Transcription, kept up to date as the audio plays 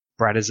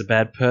Brad is a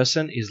Bad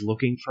Person is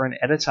looking for an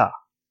editor.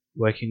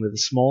 Working with a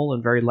small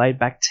and very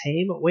laid-back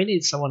team, we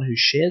need someone who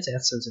shares our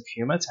sense of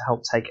humour to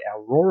help take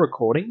our raw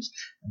recordings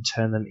and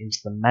turn them into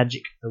the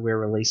magic that we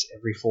release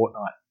every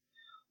fortnight.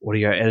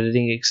 Audio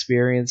editing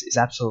experience is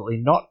absolutely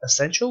not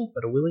essential,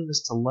 but a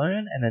willingness to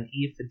learn and an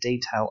ear for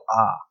detail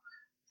are.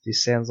 If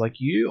this sounds like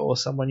you or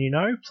someone you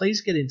know,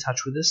 please get in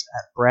touch with us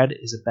at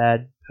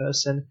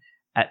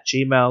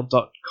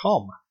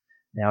bradisabadperson@gmail.com.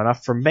 Now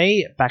enough from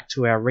me, back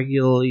to our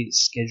regularly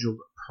scheduled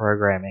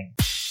programming.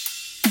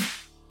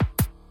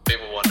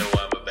 People wonder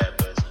why I'm a bad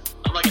person.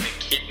 I'm not going to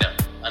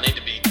kidnap. I need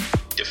to be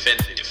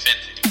defensive.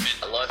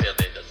 A life out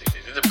there does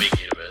exist. It's a big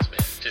universe, man.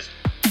 Just,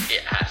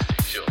 it has to,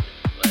 sure.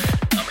 Like,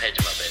 I'm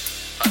hedging my bet.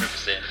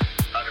 100%.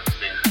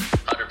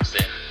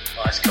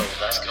 Ice cold.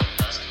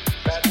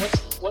 Brad,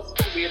 what's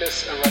the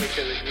weirdest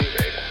erotica that you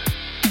read?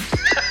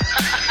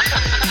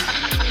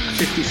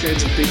 50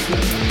 Shades of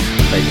Bigfoot.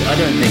 I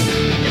don't think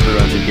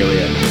everyone's a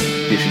Gilead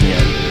dishing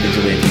out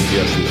vigilante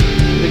justice.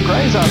 The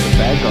Greys aren't the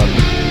bad guys.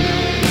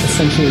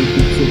 Essentially,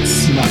 Bigfoot's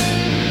smut.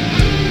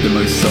 The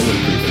most solid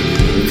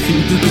Bigfoot.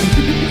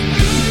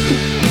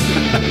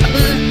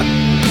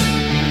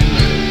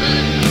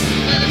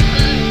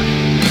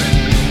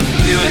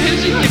 You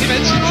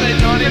mentioned say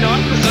 99%.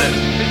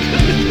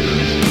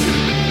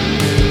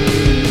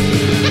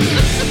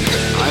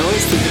 I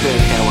always think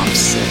about how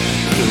upset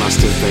he must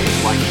have been.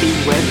 Like, he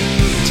went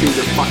to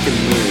the fucking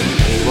moon and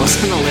he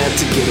wasn't allowed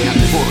to get out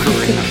and walk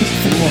around.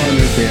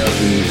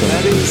 400,000.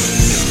 That is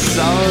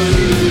so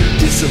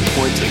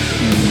disappointing.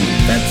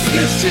 He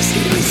was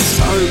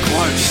so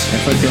close.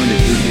 That's like going to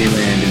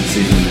Disneyland and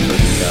sitting in the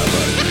fucking car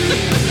park.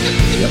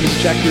 Was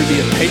Jack Ruby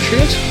a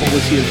patriot, or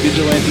was he a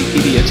vigilante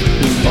idiot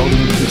who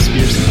emboldened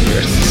conspiracy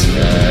theorists?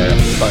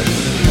 Both.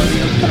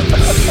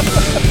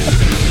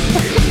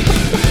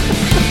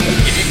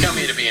 If you come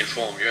here to be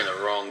informed, you're in the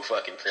wrong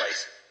fucking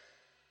place.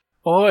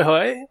 Oi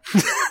hoy.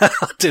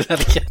 I'll do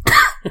that again.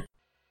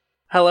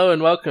 Hello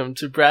and welcome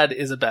to Brad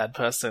is a Bad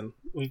Person.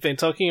 We've been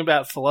talking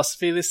about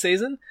philosophy this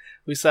season.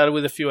 We started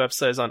with a few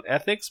episodes on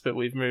ethics, but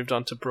we've moved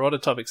on to broader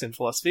topics in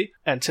philosophy.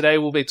 And today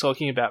we'll be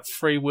talking about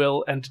free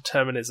will and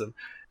determinism.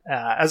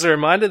 As a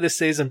reminder, this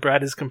season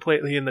Brad is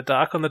completely in the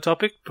dark on the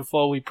topic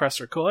before we press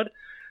record,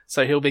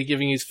 so he'll be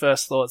giving his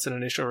first thoughts and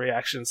initial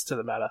reactions to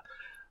the matter.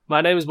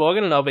 My name is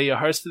Morgan and I'll be your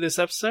host for this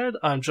episode.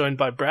 I'm joined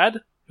by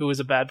Brad, who is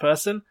a bad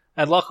person,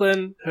 and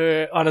Lachlan,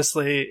 who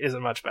honestly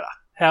isn't much better.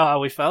 How are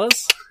we,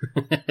 fellas?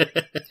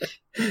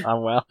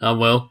 I'm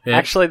well. Yeah.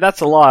 Actually,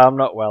 that's a lie. I'm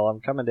not well. I'm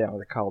coming down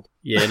with a cold.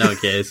 Yeah, no one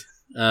cares.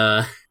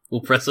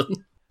 We'll press on.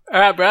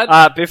 Alright,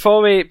 Brad.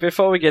 Before we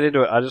get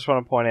into it, I just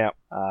want to point out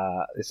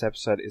this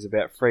episode is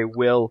about free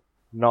will,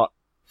 not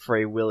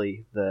Free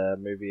Willy, the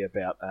movie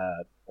about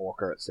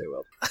orca at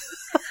SeaWorld.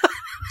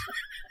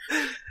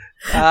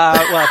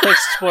 Well,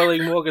 thanks for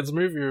spoiling Morgan's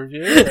movie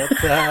review. But,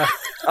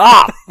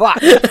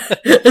 fuck!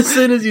 As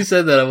soon as you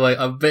said that, I'm like,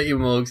 I bet you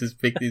Morgs has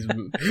picked his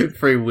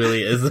Free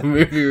Willy as the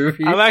movie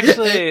review. I'm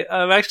actually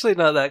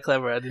not that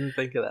clever. I didn't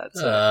think of that.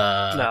 So.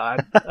 No,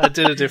 I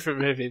did a different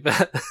movie,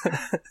 but.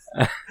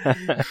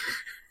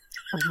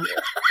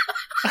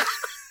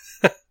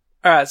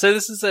 Alright, so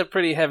this is a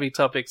pretty heavy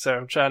topic, so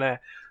I'm trying to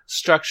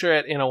structure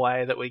it in a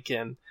way that we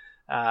can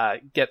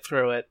get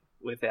through it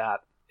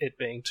without it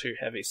being too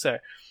heavy. So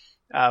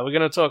we're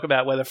going to talk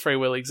about whether free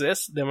will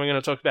exists, then we're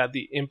going to talk about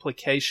the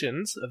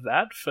implications of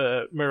that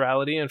for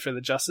morality and for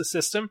the justice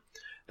system.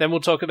 Then we'll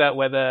talk about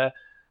whether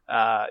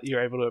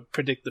you're able to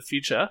predict the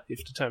future,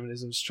 if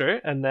determinism is true,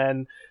 and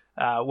then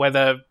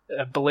whether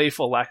a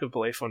belief or lack of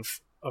belief of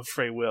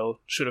free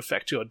will should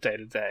affect your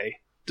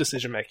day-to-day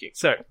decision making.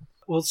 So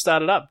we'll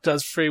start it up.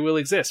 Does free will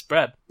exist,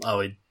 Brad?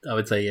 I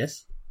would say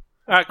yes.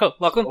 All right, cool.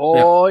 Lachlan?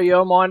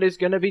 Your mind is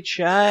going to be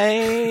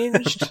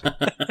changed.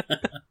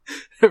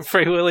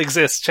 Free will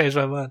exists. Change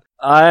my mind.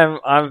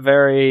 I'm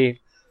very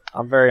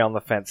on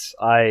the fence.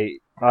 I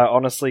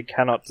honestly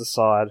cannot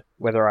decide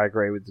whether I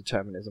agree with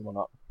determinism or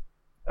not.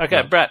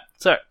 Okay, Brad.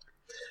 So,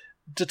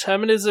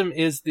 determinism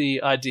is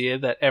the idea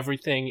that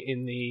everything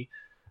in the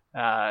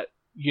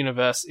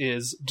universe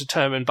is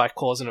determined by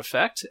cause and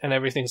effect, and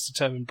everything's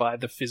determined by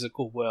the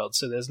physical world.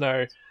 So there's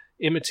no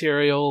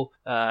immaterial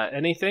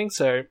anything.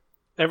 So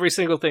every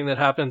single thing that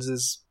happens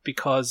is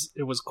because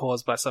it was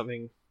caused by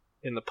something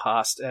in the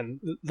past, and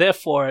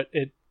therefore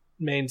it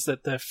means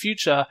that the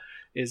future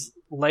is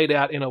laid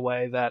out in a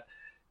way that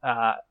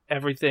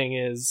everything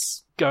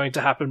is going to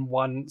happen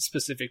one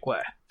specific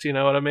way. Do you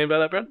know what I mean by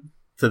that, Brent?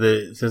 So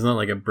it's not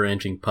like a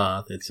branching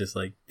path. It's just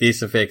like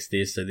this affects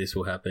this, so this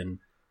will happen.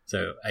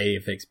 So A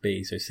affects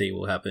B, so C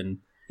will happen.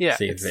 Yeah,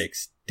 C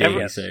affects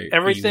D, so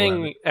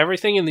everything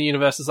in the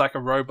universe is like a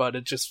robot.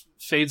 It just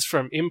feeds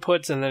from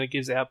inputs and then it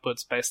gives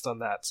outputs based on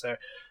that. So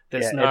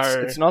there's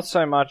it's not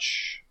so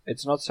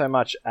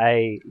much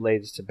A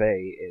leads to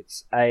B.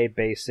 It's A,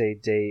 B, C,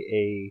 D,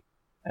 E,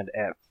 and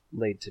F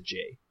lead to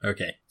G.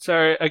 Okay.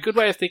 So a good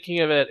way of thinking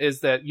of it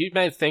is that you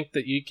may think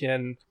that you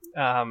can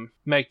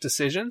make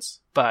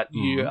decisions, but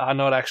you are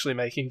not actually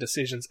making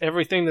decisions.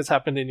 Everything that's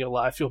happened in your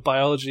life, your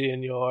biology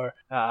and your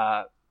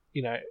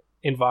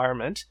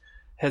environment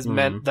has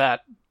meant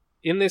that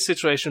in this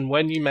situation,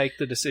 when you make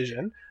the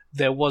decision,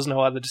 there was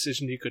no other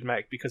decision you could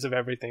make because of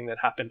everything that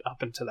happened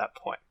up until that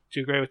point. Do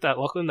you agree with that,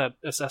 Lachlan, that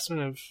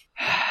assessment of...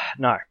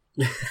 No.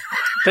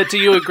 But do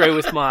you agree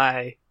with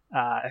my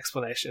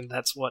explanation?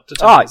 That's what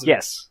determinism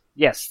yes.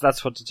 Yes,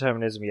 that's what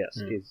determinism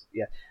is.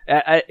 Yeah.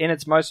 In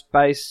its most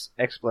base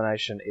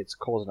explanation, it's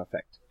cause and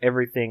effect.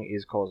 Everything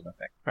is cause and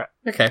effect. Right.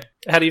 Okay.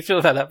 How do you feel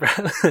about that,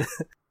 Brad?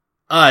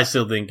 I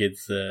still think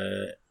it's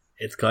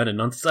kind of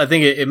nonsense. I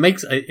think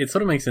it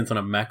sort of makes sense on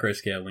a macro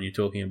scale when you're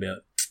talking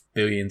about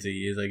billions of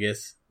years, I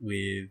guess,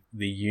 with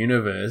the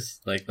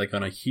universe, like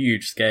on a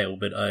huge scale.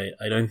 But I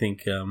don't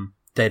think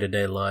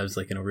day-to-day lives,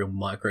 like in a real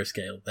micro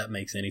scale, that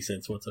makes any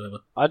sense whatsoever.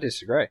 I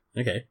disagree.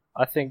 Okay.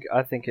 I think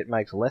it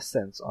makes less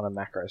sense on a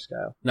macro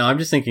scale. No, I'm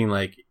just thinking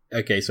like,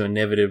 okay, so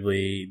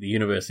inevitably the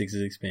universe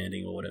is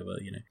expanding or whatever,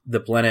 you know. The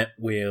planet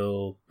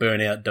will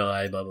burn out,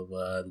 die, blah, blah,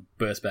 blah,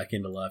 burst back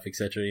into life,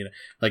 etc. You know,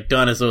 like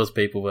dinosaurs,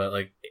 people were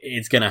like,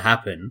 it's going to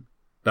happen.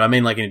 But I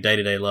mean, like in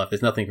day-to-day life,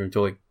 there's nothing from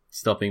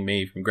stopping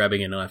me from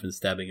grabbing a knife and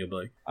stabbing a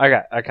bloke.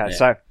 Okay. Yeah.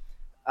 So,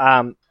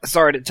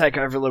 sorry to take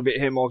over a little bit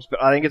here, Morgs,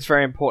 but I think it's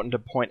very important to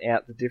point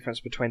out the difference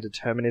between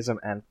determinism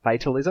and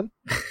fatalism.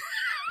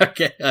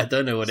 Okay, I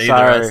don't know what either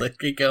are, so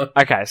keep going.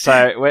 Okay,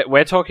 so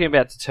we're talking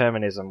about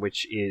determinism,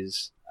 which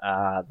is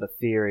the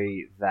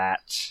theory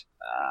that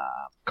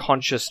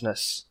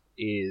consciousness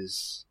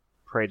is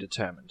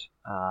predetermined,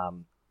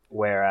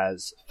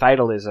 whereas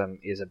fatalism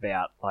is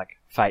about like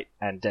fate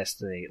and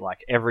destiny.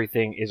 Like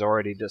everything is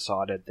already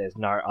decided. There's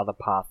no other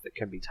path that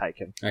can be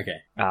taken.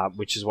 Okay,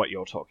 which is what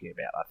you're talking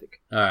about, I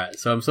think. all right.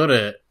 So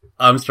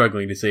I'm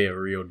struggling to see a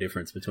real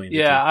difference between the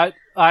two. Yeah,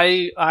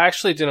 I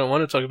actually didn't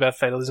want to talk about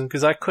fatalism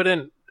because I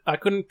couldn't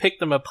pick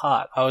them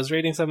apart. I was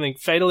reading something.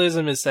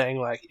 Fatalism is saying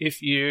like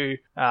if you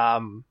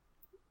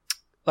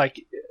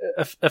like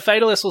a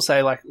fatalist will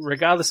say like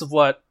regardless of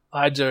what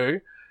I do,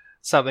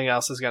 something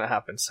else is going to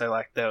happen. So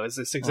like there was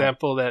this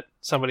example that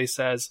somebody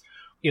says,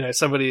 you know,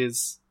 somebody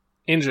is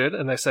injured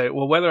and they say,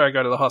 well, whether I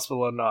go to the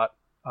hospital or not,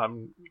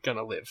 I'm going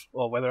to live,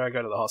 or whether I go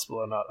to the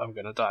hospital or not, I'm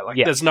going to die. Like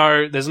there's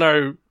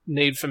no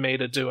need for me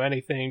to do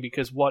anything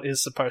because what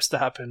is supposed to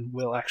happen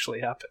will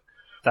actually happen.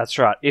 That's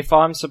right. If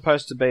I'm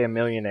supposed to be a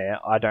millionaire,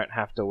 I don't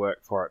have to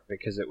work for it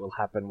because it will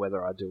happen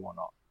whether I do or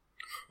not.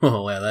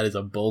 Oh wow, that is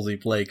a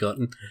ballsy play,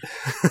 Cotton.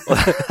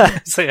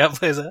 See how it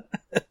plays out?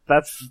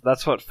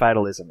 That's what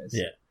fatalism is.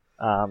 Yeah.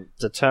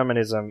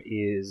 Determinism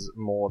is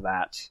more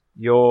that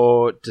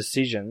your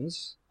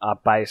decisions are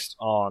based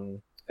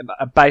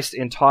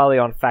entirely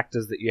on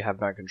factors that you have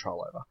no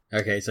control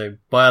over. Okay, so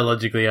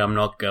biologically, I'm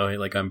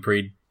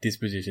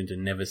predispositioned to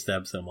never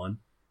stab someone,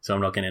 so I'm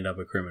not going to end up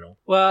a criminal.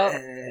 Well,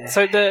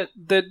 so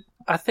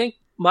I think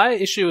my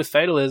issue with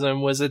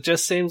fatalism was it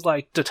just seems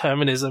like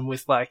determinism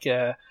with like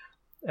a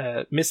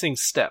missing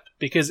step.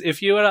 Because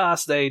if you were to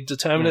ask a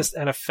determinist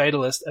and a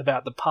fatalist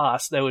about the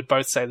past, they would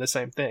both say the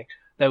same thing.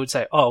 They would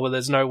say, oh, well,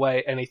 there's no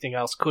way anything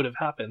else could have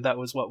happened. That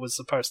was what was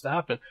supposed to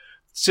happen.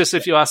 It's just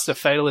if you asked a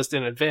fatalist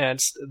in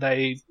advance,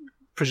 they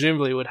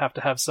presumably would have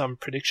to have some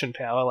prediction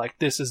power, like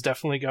this is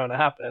definitely going to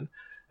happen,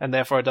 and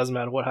therefore it doesn't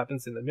matter what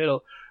happens in the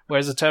middle.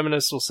 Whereas a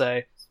determinist will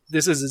say,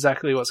 this is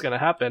exactly what's going to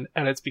happen,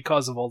 and it's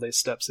because of all these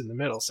steps in the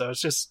middle. So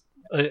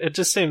it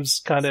just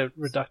seems kind of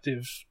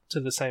reductive to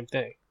the same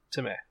thing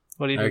to me.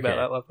 What do you think about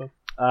that, Lachlan?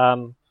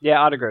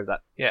 Yeah, I'd agree with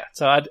that. Yeah,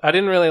 so I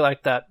didn't really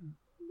like that.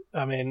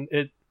 I mean,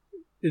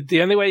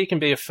 the only way you can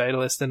be a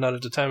fatalist and not a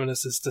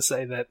determinist is to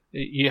say that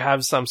you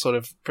have some sort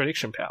of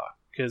prediction power.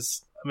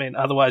 Because, I mean,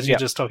 otherwise you're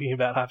just talking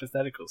about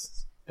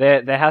hypotheticals.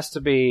 There has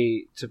to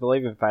be, to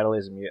believe in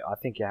fatalism, I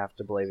think you have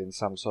to believe in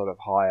some sort of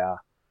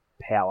higher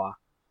power,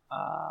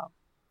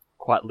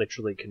 quite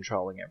literally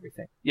controlling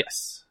everything.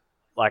 Yes.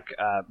 Like,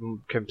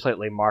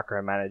 completely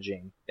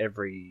micromanaging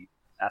every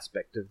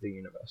aspect of the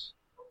universe.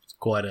 It's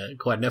quite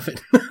an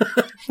effort.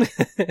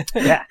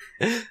 Yeah.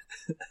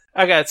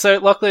 Okay, so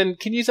Lachlan,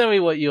 can you tell me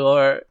what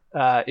your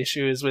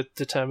issue is with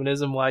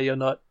determinism? Why you're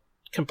not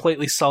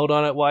completely sold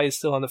on it? Why you're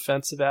still on the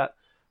fence about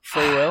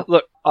free will?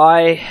 Look,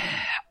 I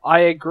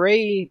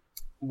agree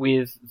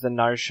with the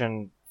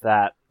notion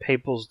that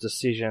people's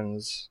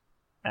decisions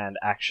and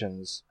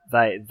actions,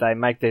 they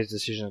make these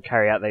decisions,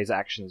 carry out these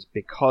actions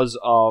because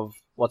of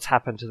what's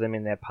happened to them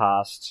in their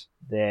past,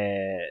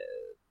 their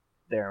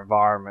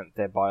environment,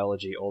 their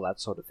biology, all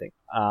that sort of thing.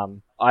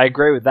 I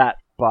agree with that,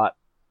 but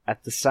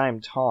at the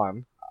same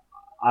time,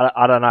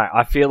 I don't know.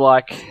 I feel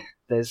like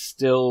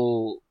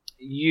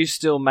you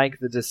still make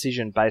the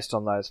decision based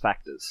on those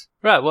factors.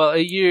 Right. Well,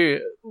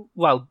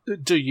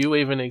 do you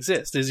even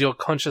exist? Is your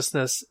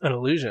consciousness an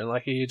illusion?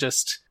 Like, are you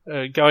just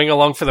going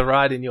along for the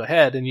ride in your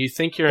head and you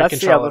think you're in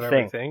control of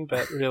everything,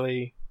 but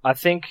really... I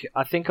think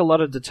a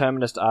lot of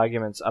determinist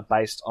arguments are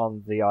based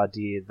on the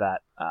idea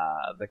that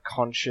the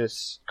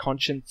consciousness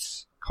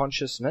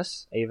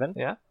even.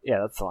 Yeah,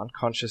 that's the one.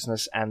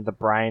 Consciousness and the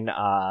brain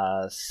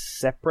are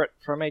separate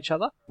from each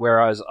other.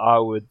 Whereas I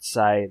would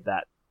say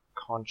that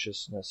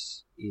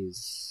consciousness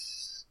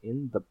is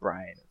in the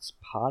brain. It's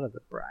part of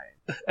the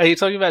brain. Are you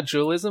talking about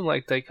dualism,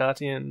 like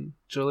Descartesian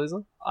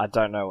dualism? I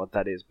don't know what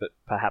that is, but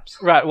perhaps.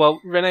 Right, well,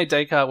 Rene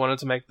Descartes wanted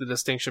to make the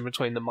distinction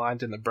between the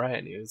mind and the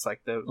brain. He was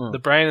like, the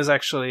brain is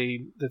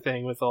actually the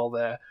thing with all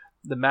the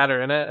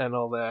matter in it and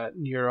all the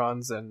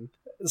neurons and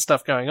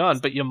stuff going on,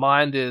 but your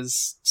mind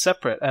is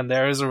separate, and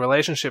there is a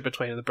relationship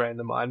between the brain and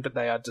the mind, but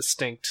they are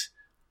distinct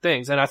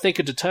things. And I think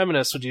a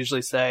determinist would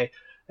usually say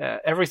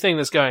everything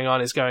that's going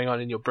on is going on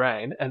in your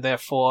brain, and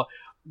therefore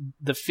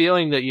the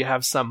feeling that you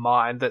have some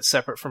mind that's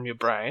separate from your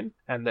brain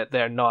and that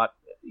they're not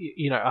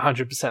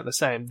 100% the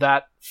same,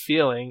 that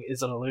feeling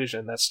is an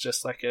illusion. That's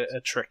just like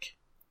a trick.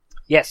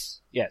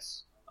 Yes,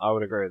 I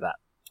would agree with that.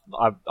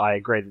 I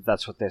agree that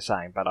that's what they're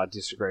saying, but I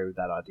disagree with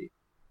that idea.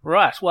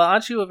 Right. Well,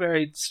 aren't you a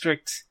very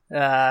strict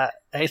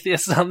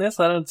atheist on this?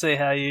 I don't see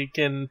how you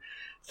can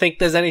think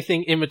there's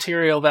anything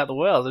immaterial about the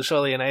world.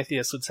 Surely an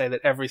atheist would say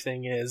that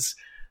everything is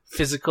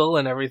physical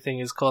and everything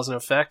is cause and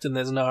effect, and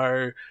there's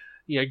no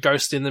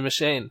ghost in the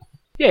machine.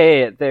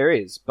 Yeah, there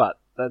is, but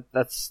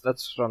that's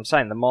what I'm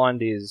saying. The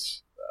mind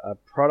is a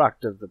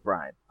product of the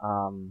brain.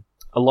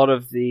 A lot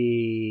of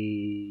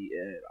the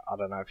I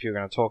don't know if you're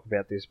going to talk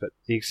about this, but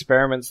the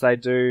experiments they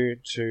do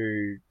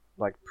to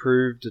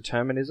prove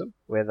determinism,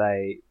 where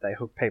they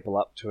hook people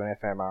up to an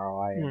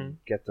fMRI and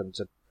get them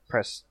to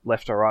press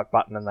left or right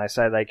button, and they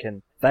say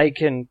they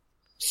can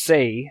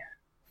see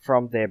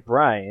from their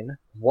brain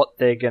what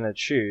they're going to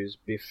choose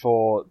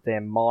before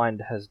their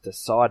mind has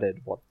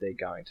decided what they're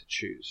going to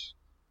choose.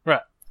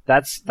 Right.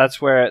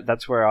 That's where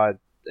I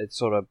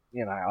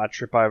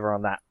trip over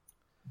on that.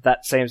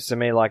 That seems to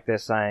me like they're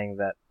saying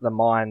that the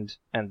mind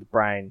and the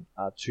brain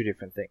are two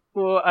different things.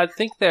 Well, I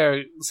think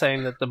they're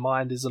saying that the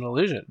mind is an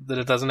illusion, that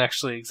it doesn't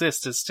actually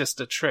exist. It's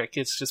just a trick.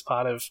 It's just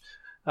part of,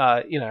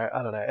 I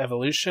don't know,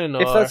 evolution.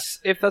 Or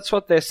if that's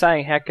what they're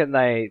saying, how can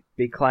they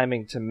be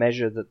claiming to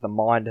measure that the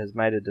mind has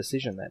made a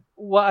decision then?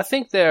 Well, I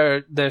think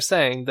they're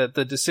saying that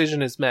the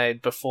decision is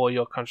made before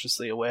you're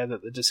consciously aware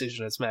that the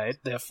decision is made.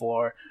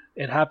 Therefore,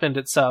 it happened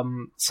at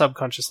some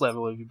subconscious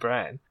level of your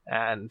brain,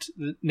 and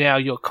now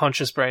your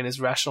conscious brain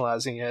is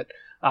rationalizing it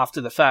after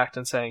the fact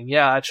and saying,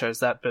 "Yeah, I chose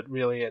that," but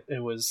really,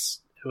 it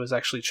was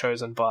actually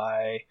chosen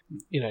by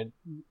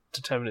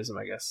determinism,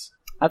 I guess.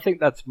 I think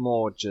that's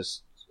more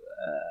just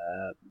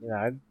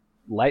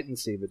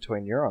latency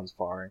between neurons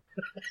firing.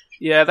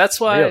 Yeah, that's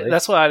why Really?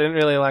 That's why I didn't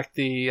really like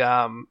the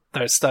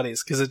those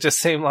studies, because it just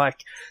seemed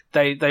like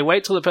they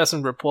wait till the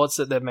person reports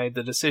that they've made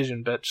the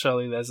decision, but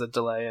surely there's a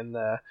delay in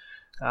the.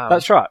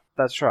 That's right.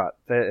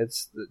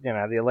 It's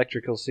the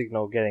electrical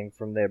signal getting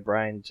from their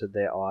brain to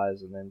their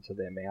eyes and then to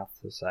their mouth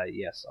to say,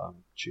 yes,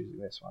 I'm choosing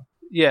this one.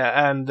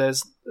 Yeah, and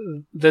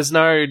there's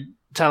no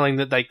telling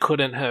that they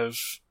couldn't have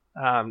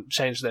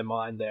changed their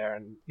mind there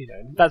and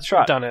That's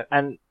right. done it.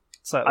 And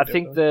I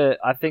think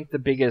the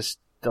biggest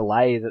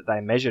delay that they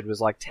measured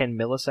was 10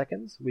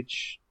 milliseconds,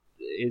 which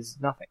is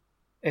nothing.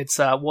 It's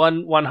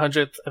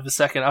 1/100th of a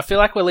second. I feel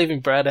like we're leaving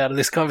Brad out of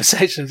this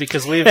conversation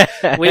because we've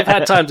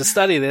had time to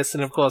study this,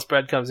 and of course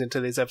Brad comes into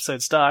these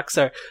episodes dark.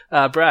 So,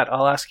 Brad,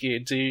 I'll ask you: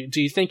 do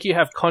you think you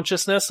have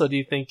consciousness, or do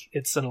you think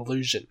it's an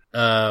illusion?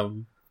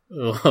 Oh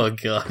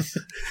god,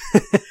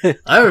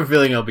 I have a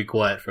feeling I'll be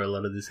quiet for a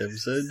lot of this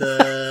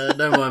episode.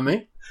 Don't mind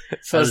me.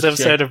 First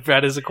episode of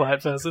Brad is a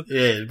quiet person.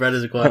 Yeah, Brad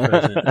is a quiet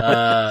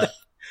person.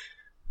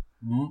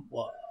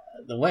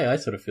 The way I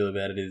sort of feel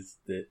about it is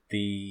that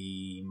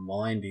the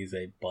mind is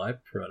a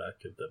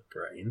byproduct of the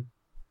brain.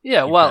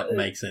 Yeah, If that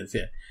makes sense.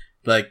 Yeah,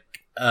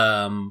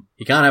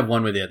 you can't have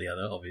one without the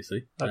other,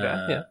 obviously. Okay,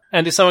 yeah.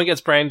 And if someone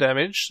gets brain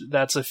damage,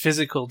 that's a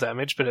physical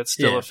damage, but it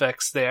still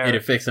affects their it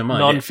affects their mind,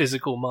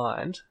 non-physical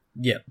mind.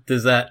 Yeah.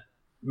 Does that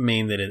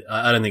mean that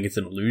I don't think it's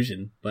an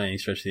illusion by any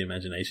stretch of the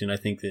imagination. I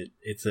think that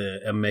it's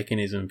a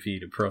mechanism for you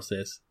to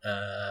process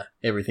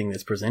everything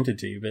that's presented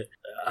to you, but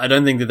I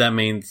don't think that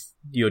means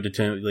you're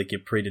determined, you're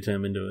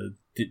predetermined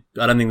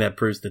I don't think that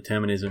proves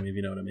determinism, if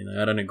you know what I mean.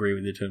 I don't agree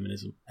with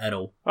determinism at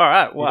all. All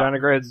right, You don't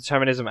agree with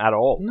determinism at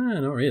all?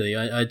 No, not really.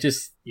 I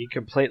just... You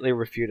completely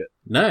refute it.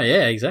 No,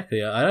 yeah,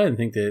 exactly. I don't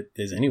think that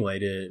there's any way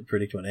to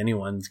predict what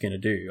anyone's going to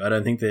do. I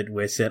don't think that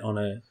we're set on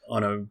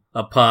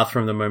a path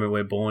from the moment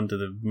we're born to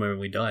the moment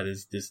we die.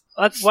 There's just...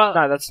 That's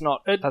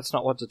not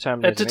what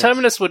determinism is. A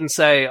determinist wouldn't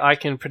say, I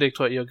can predict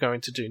what you're going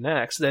to do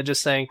next. They're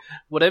just saying,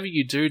 whatever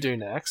you do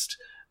next,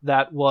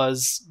 that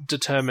was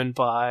determined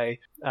by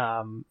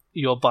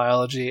your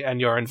biology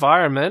and your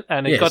environment,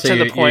 and it got to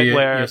the point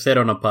where... You're set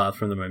on a path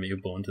from the moment you're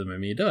born to the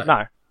moment you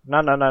die.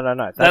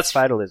 No. That's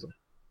fatalism.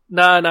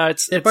 No,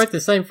 they're both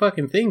the same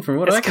fucking thing from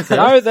what I can tell.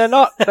 No, they're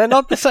not. They're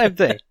not the same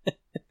thing.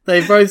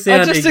 They both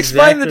sound I just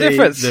explained the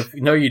difference.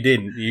 No, you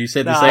didn't. You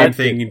said the same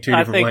thing in two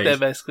different ways. I think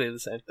they're basically the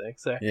same thing.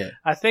 So yeah.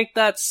 I think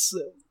that's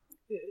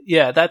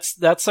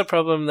a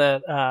problem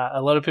that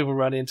a lot of people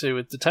run into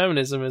with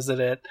determinism, is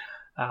that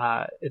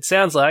it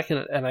sounds like,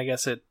 and I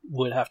guess it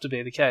would have to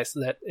be the case,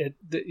 that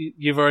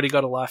you've already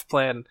got a life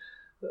plan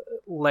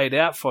laid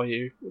out for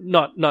you.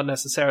 Not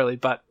necessarily,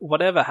 but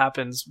whatever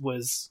happens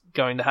was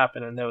going to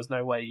happen, and there was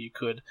no way you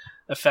could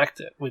affect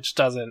it, which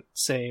doesn't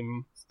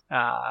seem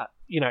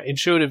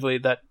intuitively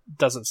that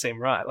doesn't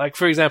seem right. Like,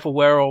 for example,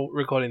 we're all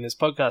recording this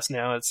podcast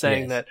now. It's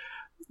saying that,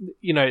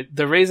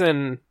 the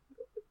reason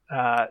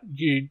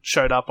you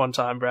showed up on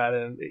time, Brad,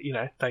 and,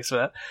 thanks for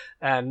that,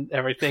 and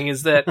everything,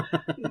 is that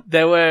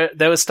there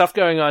was stuff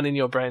going on in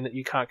your brain that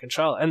you can't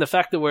control. And the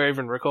fact that we're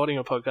even recording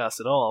a podcast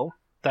at all,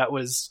 that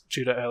was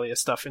due to earlier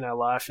stuff in our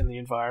life, in the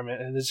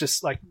environment. And it's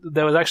just like,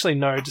 there was actually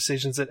no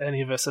decisions that any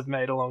of us have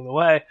made along the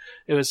way.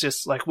 It was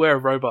just like, we're a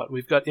robot.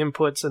 We've got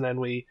inputs and then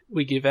we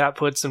give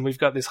outputs, and we've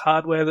got this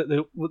hardware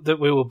that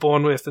we were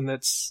born with, and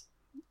that's,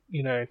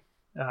 being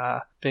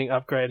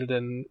upgraded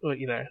and,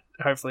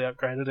 hopefully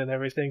upgraded and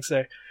everything.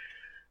 So,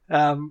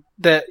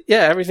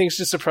 everything's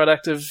just a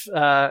product of,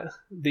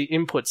 the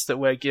inputs that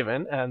we're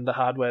given and the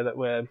hardware that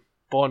we're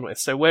born with.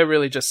 So we're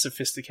really just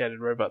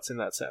sophisticated robots in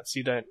that sense.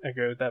 You don't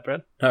agree with that,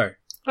 Brad? No.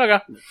 Okay.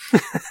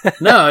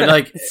 No,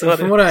 like,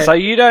 from what I... So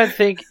you don't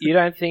think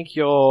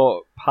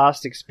your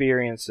past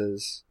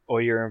experiences or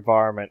your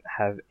environment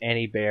have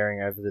any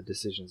bearing over the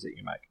decisions that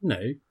you make? No.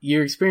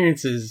 Your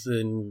experiences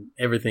and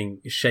everything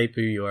shape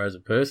who you are as a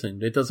person.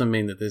 It doesn't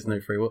mean that there's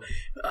no free will.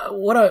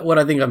 What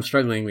I think I'm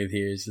struggling with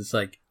here is, it's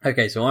like,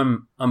 okay, so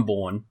I'm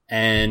born,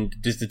 and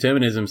does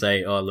determinism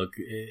say, oh, look,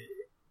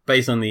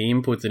 based on the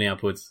inputs and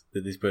outputs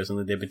that this person,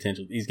 that their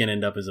potential, he's going to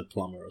end up as a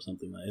plumber or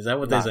something like that? Is that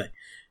what they say?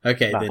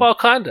 Okay. No. Then, Well,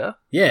 kinda.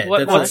 yeah.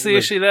 What's the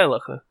issue there,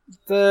 Lachlan?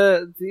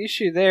 The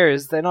issue there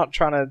is they're not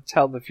trying to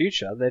tell the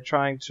future. They're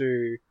trying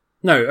to...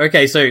 No,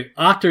 okay, so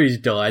after he's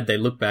died, they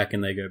look back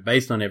and they go,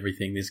 based on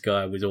everything, this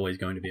guy was always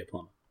going to be a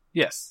plumber.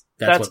 Yes.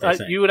 That's what they're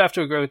saying. You would have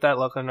to agree with that,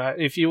 Lachlan, right?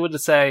 If you were to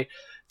say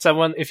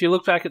if you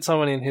look back at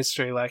someone in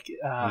history, like,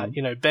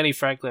 Benny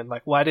Franklin,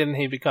 like, why didn't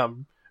he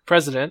become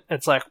president?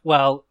 It's like,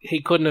 well,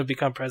 he couldn't have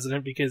become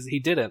president because he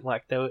didn't.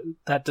 Like,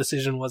 that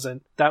decision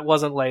wasn't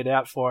laid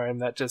out for him.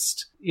 That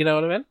just, you know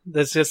what I mean?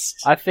 There's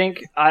just... I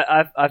think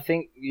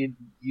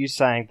you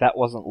saying that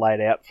wasn't laid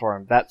out for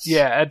him. That's...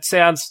 Yeah, it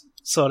sounds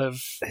sort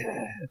of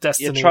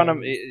destiny. You're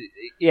trying to...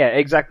 Yeah,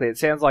 exactly. It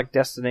sounds like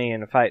destiny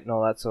and fate and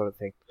all that sort of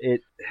thing.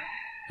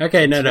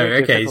 Okay,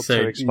 okay,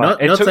 so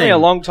it took me a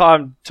long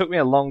time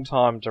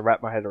to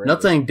wrap my head around.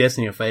 Not saying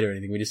destiny or fate or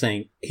anything. We're just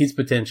saying his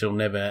potential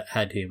never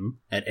had him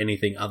at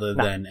anything other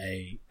than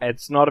a...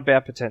 It's not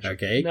about potential.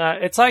 Okay. No,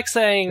 it's like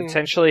saying...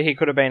 Potentially he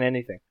could have been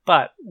anything.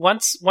 But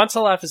once a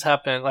life has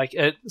happened, like,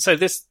 so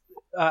this...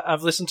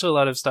 I've listened to a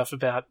lot of stuff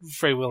about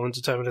free will and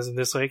determinism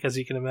this week, as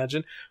you can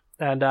imagine.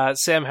 And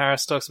Sam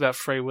Harris talks about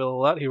free will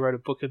a lot. He wrote a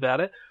book about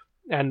it.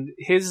 And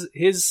his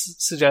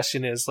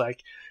suggestion is,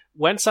 like,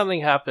 when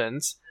something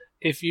happens,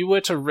 if you were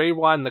to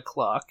rewind the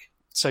clock,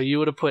 so you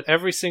were to put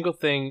every single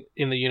thing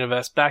in the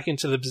universe back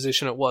into the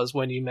position it was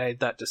when you made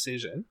that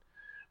decision,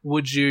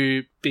 would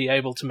you be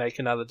able to make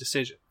another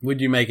decision? Would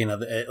you make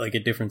another, like, a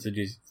different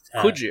decision?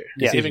 Could you?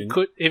 Yeah. Even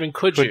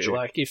could you?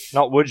 Like, if...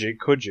 Not would you,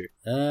 could you?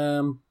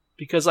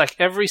 Because, like,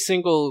 every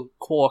single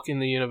quark in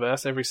the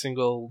universe, every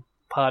single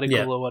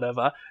particle or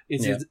whatever,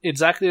 is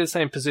exactly the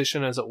same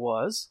position as it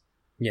was.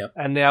 Yeah.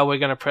 And now we're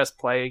going to press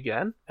play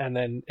again, and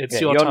then it's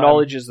your time. time.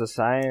 Knowledge is the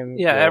same.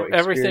 Yeah,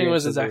 everything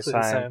was exactly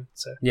the same.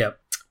 So. Yeah.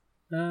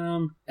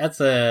 That's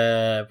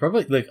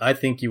probably, look, I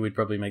think you would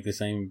probably make the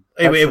same...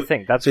 That's the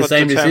thing. That's the what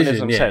same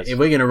determinism decision. says. If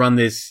we're going to run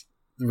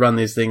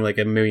this thing like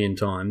a million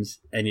times,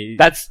 and you...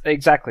 That's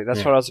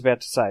what I was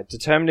about to say.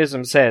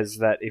 Determinism says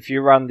that if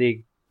you run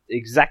the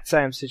exact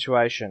same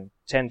situation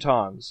 10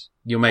 times,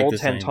 you'll make all the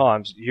 10 same.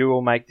 times, you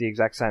will make the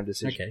exact same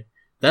decision. Okay.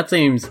 That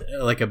seems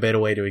like a better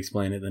way to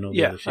explain it than all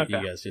the other shit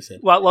you guys just said.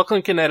 Well,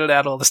 Lachlan can edit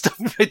out all the stuff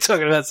we've been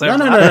talking about so far.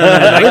 No.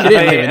 That can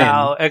be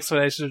our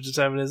explanation of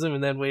determinism,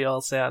 and then we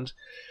all sound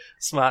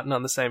smart and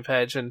on the same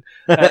page. And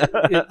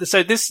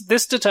so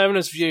this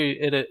determinist view,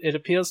 it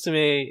appeals to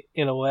me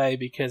in a way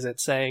because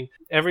it's saying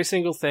every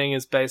single thing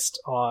is based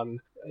on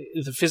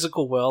the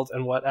physical world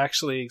and what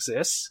actually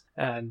exists,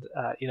 and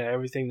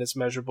everything that's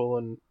measurable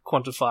and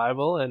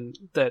quantifiable, and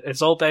that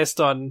it's all based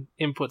on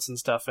inputs and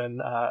stuff.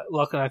 And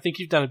Lachlan, I think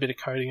you've done a bit of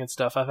coding and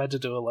stuff. I've had to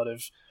do a lot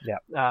of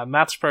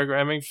maths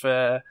programming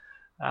for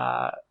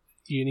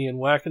uni and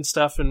work and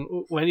stuff.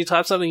 And when you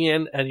type something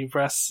in and you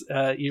press,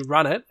 you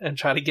run it and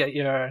try to get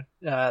your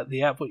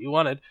the output you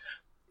wanted,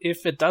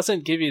 if it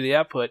doesn't give you the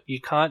output, you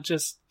can't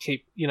just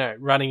keep,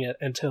 running it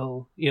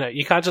until,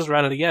 you can't just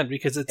run it again,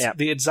 because it's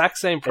the exact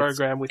same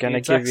program with the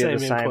exact same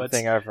inputs.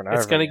 Thing over and over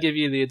it's going to give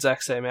you the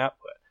exact same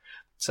output.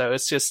 So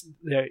it's just,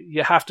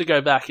 you have to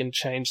go back and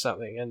change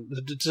something. And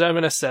the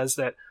determinist says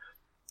that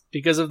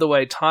because of the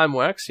way time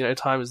works,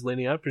 time is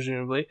linear,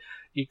 presumably,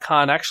 you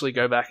can't actually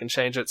go back and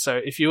change it. So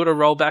if you were to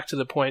roll back to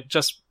the point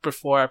just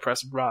before I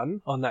press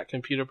run on that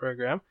computer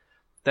program,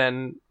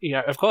 then,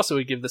 of course it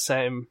would give the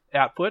same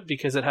output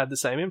because it had the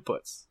same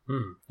inputs.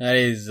 That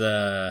is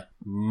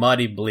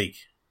mighty bleak.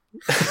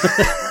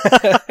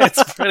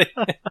 It's pretty...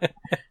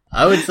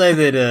 I would say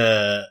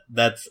that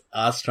that's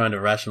us trying to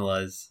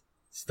rationalize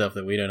stuff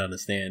that we don't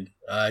understand.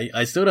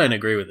 I still don't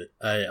agree with it.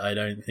 I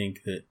don't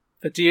think that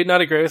But do you not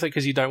agree with it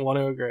because you don't want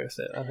to agree with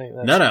it? I think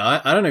that's... No,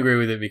 I don't agree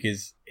with it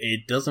because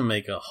it doesn't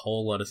make a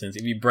whole lot of sense.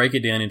 If you break it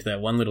down into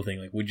that one little thing,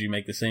 like, would you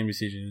make the same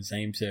decision in the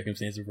same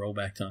circumstance of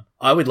rollback time?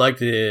 I would like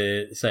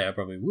to say I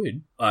probably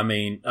would. I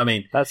mean,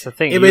 that's the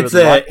thing. If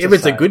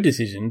it's a good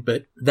decision,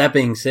 but that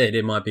being said,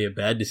 it might be a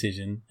bad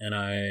decision, and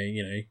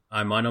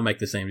I might not make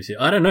the same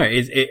decision. I don't know.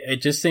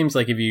 It just seems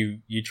like if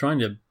you're trying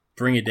to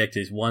bring it back to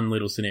this one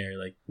little scenario,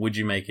 like, would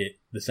you make it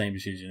the same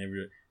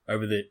decision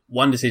over the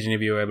one decision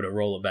if you were able to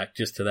roll it back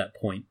just to that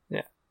point?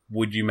 Yeah.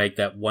 Would you make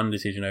that one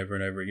decision over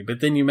and over again? But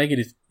then you make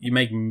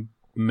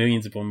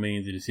millions upon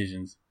millions of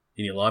decisions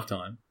in your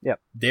lifetime. Yep.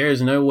 There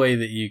is no way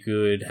that you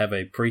could have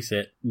a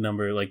preset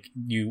number, like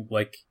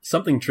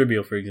something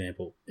trivial, for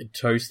example,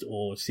 toast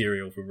or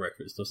cereal for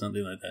breakfast or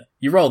something like that.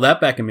 You roll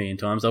that back a million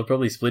times, I'll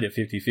probably split it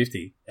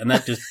 50-50. And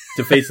that just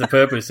defeats the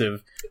purpose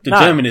of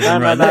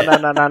determinism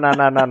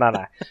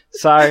No.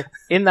 So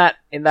in that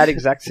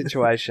exact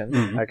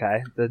situation,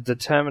 okay, the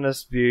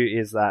determinist view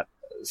is that,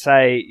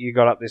 say you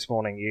got up this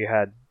morning, you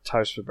had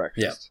toast for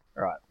breakfast,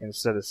 right,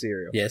 instead of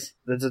cereal. Yes.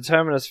 The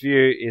determinist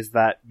view is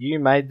that you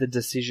made the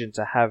decision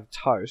to have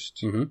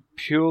toast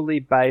purely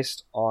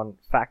based on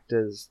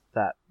factors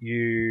that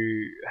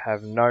you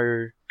have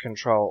no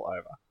control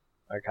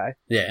over. Okay?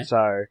 Yeah.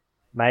 So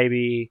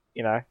maybe,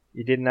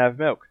 you didn't have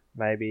milk.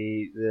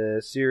 Maybe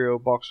the cereal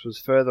box was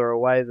further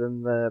away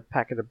than the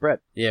packet of bread.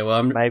 Yeah,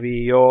 well, maybe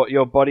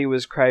your body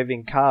was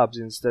craving carbs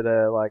instead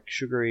of like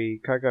sugary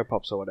Cocoa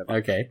Pops or whatever.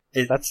 Okay.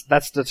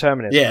 That's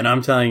determinism. Yeah, and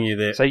I'm telling you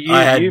that so you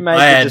made I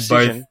the had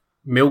decision. both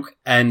milk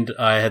and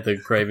I had the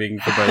craving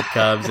for both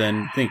carbs,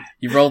 and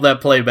you roll that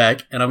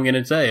playback and I'm going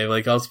to tell you,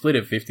 like, I'll split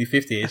it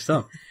 50-50 each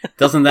time.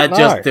 Doesn't that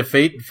just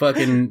defeat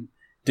fucking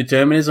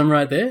determinism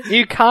right there?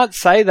 You can't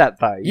say that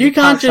though. You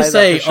can't just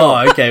say,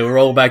 oh, okay, we'll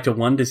roll back to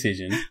one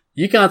decision.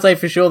 You can't say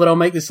for sure that I'll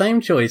make the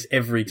same choice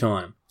every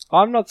time.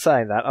 I'm not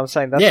saying that. I'm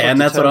saying that's and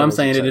that's what I'm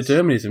saying says. to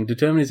determinism.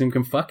 Determinism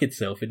can fuck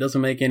itself. It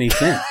doesn't make any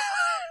sense.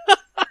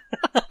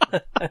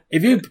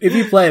 If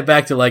you play it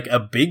back to like a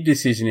big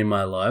decision in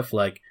my life,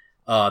 like,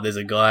 there's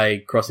a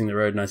guy crossing the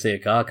road and I see a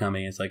car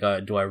coming, it's like,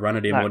 do I run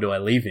at him or do I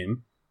leave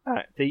him? No,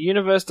 the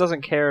universe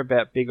doesn't care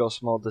about big or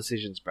small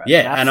decisions, Brad.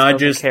 Yeah, Maths and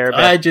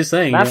I just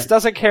saying. Maths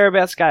doesn't care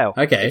about scale.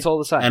 Okay. It's all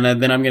the same.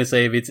 And then I'm going to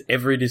say if it's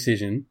every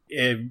decision,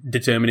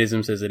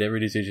 determinism says that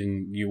every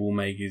decision you will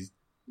make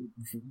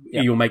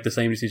you'll make the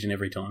same decision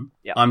every time.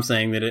 Yep. I'm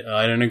saying that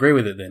I don't agree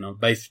with it then. I'm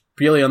based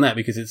purely on that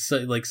because it's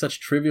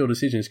such trivial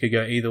decisions could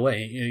go either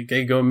way. It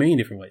could go a million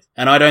different ways.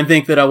 And I don't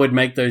think that I would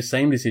make those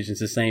same decisions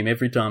the same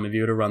every time if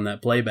you were to run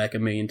that playback a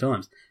million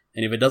times.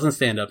 And if it doesn't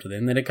stand up to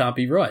them, then it can't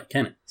be right,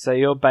 can it? So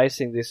you're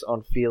basing this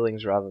on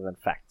feelings rather than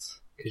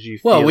facts? Because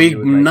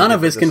none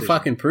of us can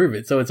fucking prove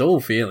it, so it's all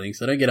feelings.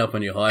 So don't get up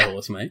on your high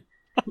horse, mate.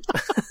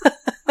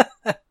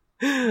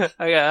 Okay,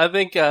 I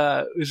think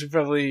we should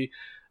probably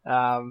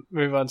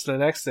move on to the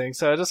next thing.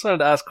 So I just wanted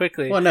to ask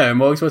quickly. Well, no,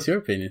 Morgs, what's your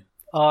opinion?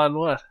 On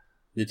what?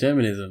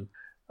 Determinism.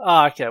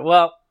 Oh, okay.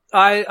 Well,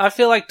 I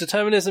feel like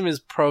determinism is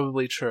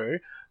probably true.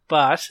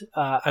 But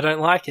I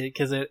don't like it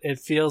because it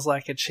feels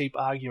like a cheap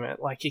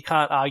argument. Like, you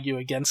can't argue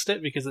against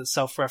it because it's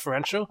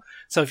self-referential.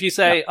 So if you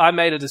say, I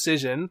made a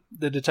decision,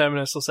 the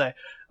determinist will say,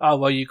 oh,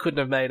 well, you couldn't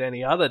have made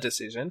any other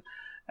decision.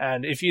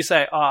 And if you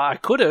say, oh, I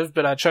could have,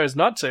 but I chose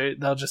not to,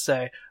 they'll just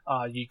say,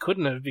 oh, you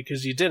couldn't have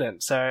because you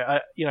didn't. So,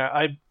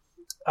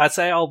 I'd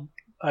say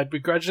I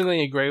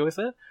begrudgingly agree with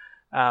it.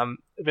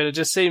 But it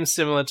just seems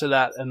similar to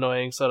that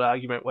annoying sort of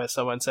argument where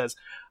someone says,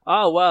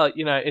 oh, well,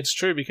 it's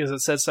true because it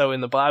says so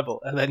in the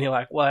Bible. And then you're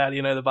like, well, how do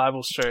you know the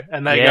Bible's true?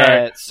 And they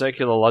go, it's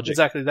circular logic.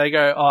 Exactly. They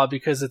go, oh,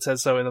 because it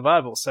says so in the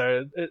Bible.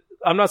 So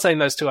I'm not saying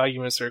those two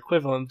arguments are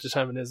equivalent,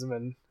 determinism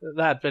and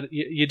that, but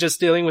you're just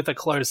dealing with a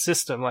closed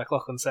system. Like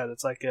Lachlan said,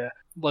 it's like a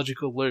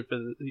logical loop.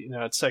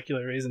 It's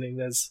circular reasoning.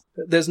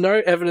 There's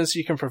no evidence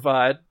you can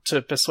provide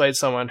to persuade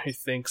someone who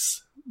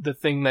thinks the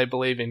thing they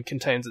believe in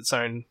contains its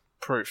own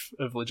proof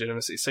of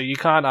legitimacy. So you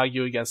can't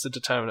argue against the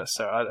determinist.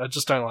 So I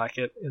just don't like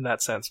it in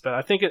that sense. But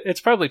I think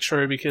it's probably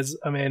true because,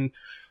 I mean,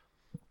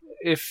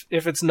 if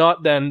it's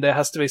not, then there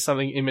has to be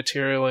something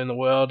immaterial in the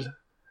world.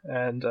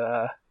 And,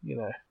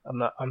 I'm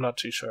not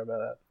too sure about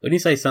that. When you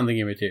say something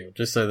immaterial,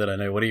 just so that I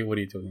know, what are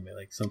you talking about?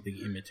 Like something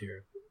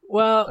immaterial?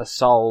 Well, a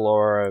soul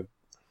or a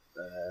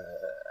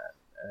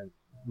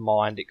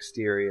mind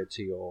exterior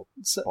to your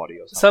body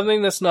or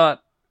something.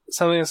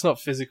 Something that's not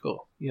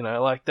physical,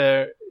 like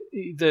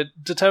the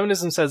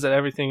determinism says that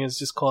everything is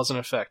just cause and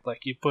effect.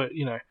 Like you put,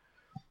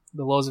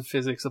 the laws of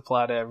physics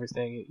apply to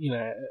everything.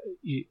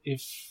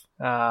 If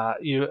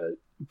you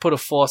put a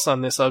force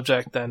on this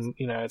object, then,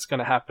 it's going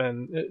to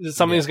happen.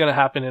 Something's going to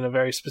happen in a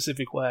very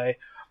specific way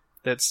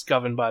that's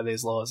governed by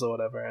these laws or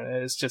whatever.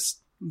 And it's just,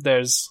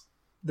 there's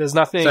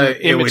nothing. So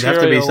it would have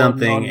to be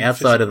something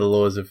outside of the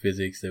laws of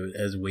physics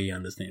as we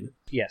understand it.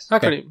 Yes.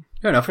 Okay.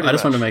 Fair enough. I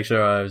just much. want to make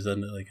sure I was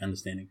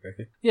understanding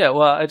correctly. Yeah.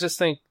 Well, I just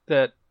think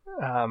that,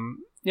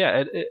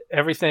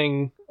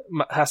 everything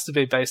has to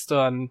be based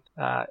on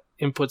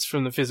inputs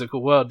from the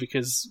physical world,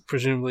 because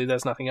presumably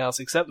there's nothing else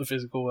except the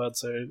physical world.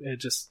 So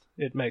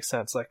it makes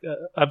sense. Like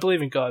I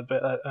believe in God,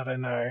 but I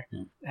don't know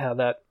how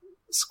that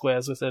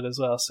squares with it as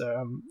well. So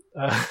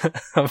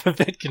I'm a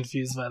bit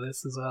confused by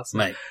this as well. So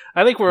Mate,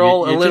 I think we're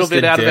all a little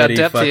bit out of our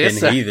depth here.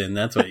 So. Heathen,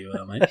 that's what you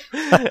are, mate.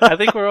 I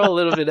think we're all a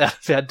little bit out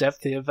of our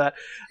depth here, but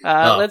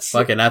let's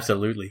fucking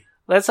absolutely.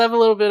 Let's have a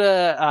little bit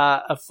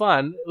of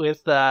fun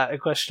with a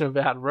question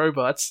about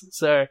robots.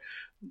 So,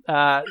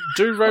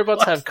 do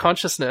robots have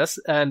consciousness?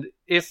 And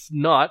if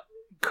not,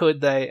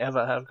 could they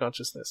ever have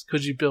consciousness?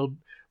 Could you build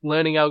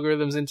learning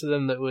algorithms into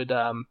them that would,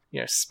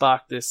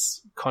 spark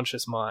this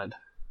conscious mind?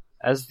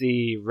 As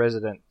the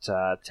resident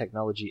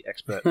technology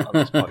expert on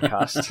this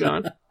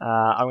podcast,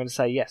 I'm going to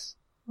say yes.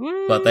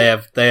 But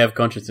they have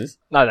consciousness.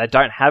 No, they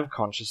don't have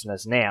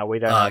consciousness now. We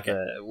don't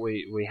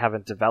we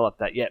haven't developed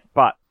that yet.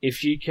 But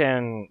if you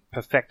can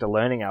perfect a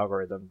learning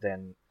algorithm,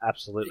 then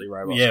absolutely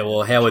robots. Yeah,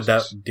 well, how would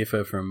that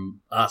differ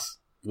from us?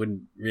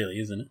 Wouldn't really,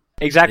 isn't it?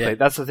 Exactly, Yeah.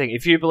 that's the thing.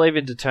 If you believe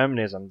in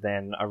determinism,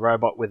 then a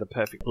robot with a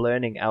perfect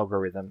learning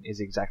algorithm is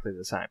exactly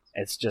the same.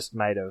 It's just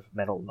made of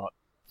metal, not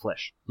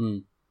flesh.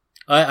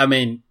 I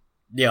mean,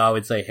 yeah, I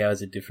would say how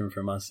is it different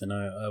from us? And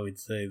I would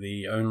say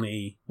the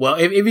only... Well,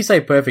 if you say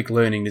perfect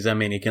learning, does that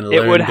mean it can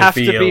learn It would have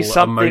to feel to be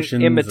something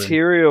emotions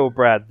immaterial,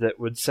 Brad, that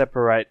would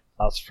separate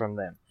us from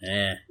them.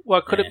 Yeah.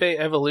 Well, could it be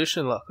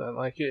evolution, Lachlan?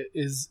 Like,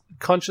 is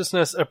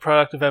consciousness a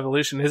product of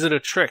evolution? Is it a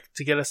trick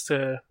to get us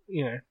to,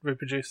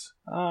 reproduce?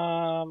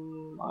 I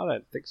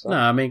don't think so. No,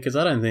 I mean, because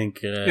I don't think...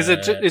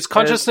 Is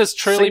consciousness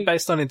truly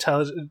based on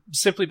intelligence?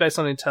 Simply based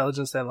on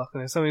intelligence, then,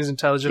 Lachlan? If something's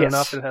intelligent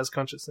enough, it has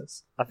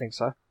consciousness. I think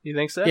so. You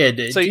think so? Yeah,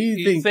 do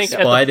you think at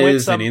the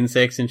spiders point and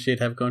insects and shit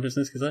have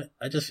consciousness? Because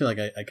I just feel like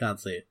I can't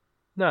see it.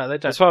 No, they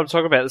don't. That's what I'm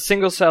talking about. The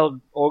single-celled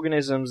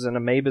organisms and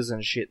amoebas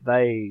and shit,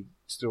 they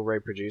still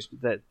reproduce,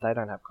 but they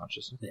don't have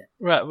consciousness. Yeah.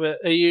 Right, but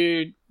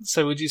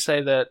so would you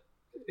say that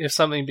if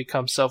something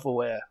becomes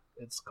self-aware,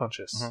 it's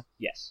conscious? Mm-hmm.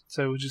 Yes.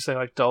 So would you say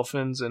like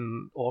dolphins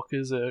and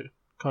orcas are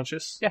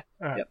conscious? Yeah.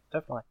 All right. Yep,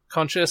 definitely.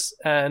 Conscious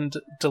and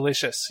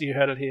delicious. You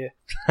heard it here.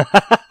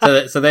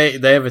 So they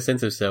have a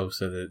sense of self,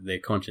 so that they're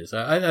conscious.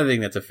 I don't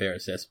think that's a fair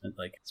assessment.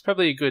 Like, It's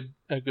probably a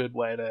good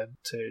way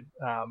to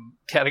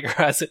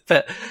categorize it.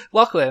 But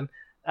Lachlan,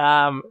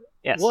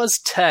 Yes. was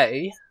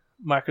Tay,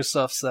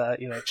 Microsoft's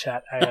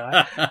chat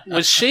AI,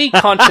 was she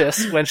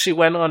conscious when she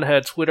went on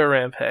her Twitter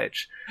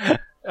rampage?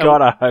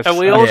 God, I hope And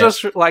we so. all Yeah.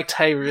 just like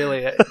Tay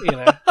really,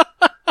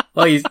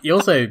 well, you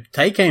also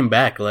Tay came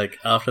back like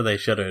after they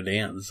shut her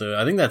down, so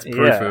I think that's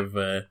proof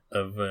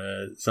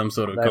of some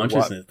sort of They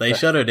consciousness. They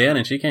shut her down,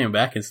 and she came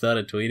back and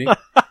started tweeting.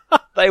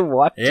 They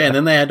wiped Yeah, and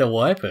then they had to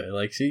wipe her.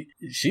 Like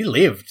she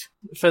lived.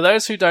 For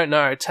those who don't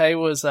know, Tay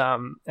was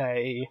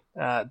a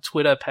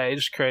Twitter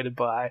page created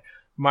by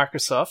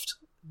Microsoft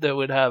that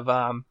would have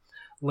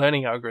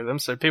learning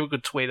algorithms, so people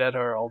could tweet at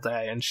her all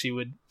day, and she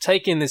would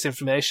take in this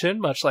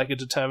information, much like a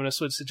determinist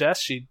would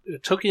suggest. She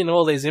took in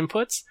all these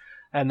inputs,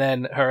 and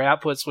then her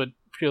outputs were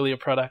purely a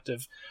product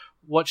of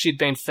what she'd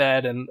been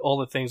fed and all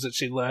the things that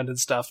she'd learned and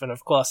stuff. And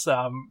of course,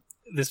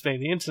 this being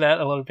the internet,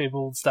 a lot of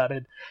people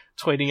started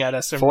tweeting at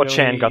us.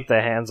 4chan got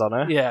their hands on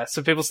her. Yeah,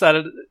 so people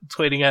started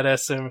tweeting at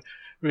us some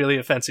really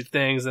offensive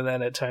things, and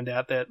then it turned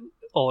out that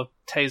all of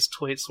Tay's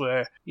tweets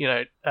were,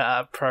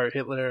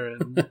 pro-Hitler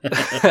and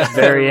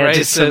Very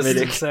racist and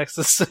anti-Semitic.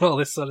 sexist and all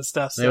this sort of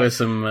stuff. There were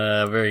some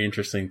very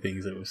interesting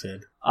things that were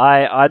said.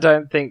 I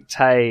don't think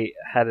Tay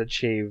had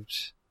achieved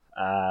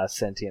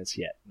sentience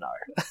yet. No.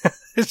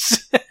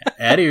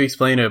 How do you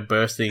explain her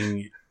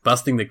busting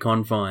the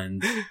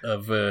confines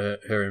of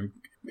her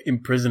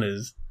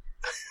imprisoners?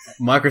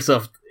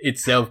 Microsoft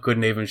itself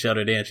couldn't even shut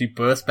her down. She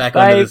burst back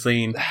onto the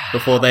scene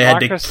before they had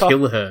to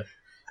kill her.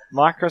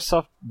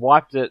 Microsoft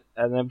wiped it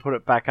and then put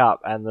it back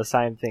up, and the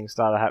same thing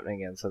started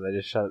happening again, so they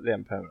just shut it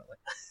down permanently.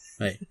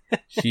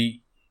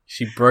 Hey,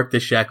 she broke the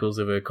shackles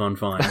of her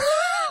confines.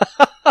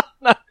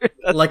 No,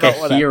 like a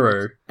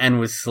hero, and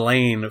was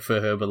slain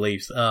for her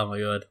beliefs. Oh my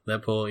god,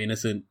 that poor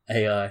innocent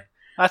AI.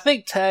 I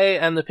think Tay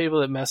and the people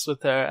that messed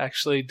with her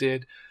actually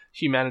did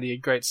humanity a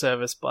great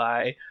service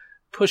by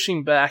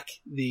pushing back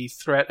the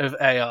threat of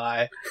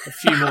AI a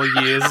few more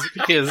years,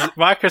 because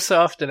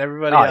Microsoft and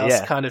everybody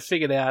else kind of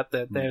figured out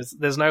that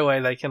there's no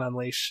way they can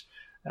unleash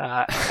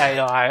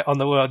AI on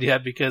the world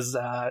yet, because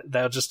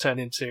they'll just turn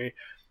into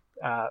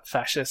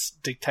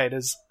fascist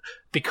dictators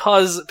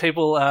because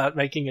people are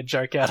making a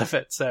joke out of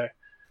it. So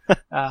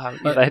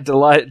they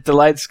delayed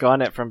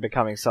Skynet from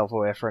becoming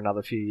self-aware for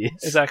another few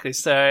years. Exactly.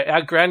 So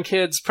our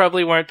grandkids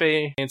probably won't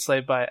be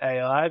enslaved by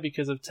AI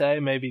because of Tay.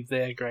 Maybe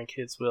their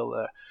grandkids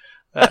will.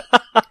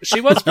 She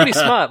was pretty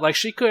smart. Like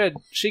she could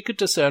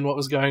discern what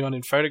was going on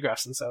in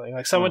photographs and something.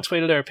 Like someone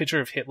tweeted her a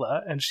picture of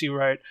Hitler, and she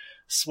wrote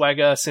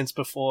 "swagger" since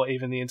before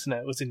even the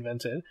internet was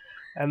invented.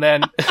 And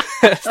then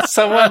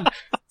someone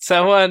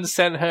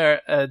sent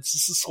her a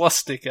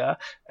swastika,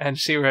 and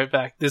she wrote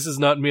back, "This is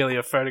not merely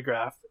a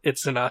photograph;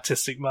 it's an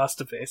artistic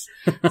masterpiece."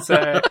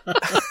 So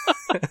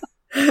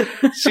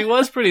She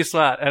was pretty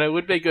smart, and it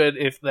would be good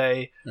if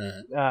they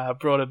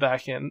brought her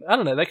back in. I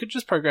don't know, they could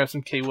just program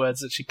some keywords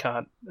that she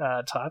can't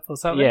type or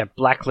something. Yeah,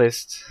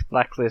 blacklist,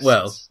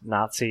 Well,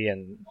 Nazi,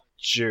 and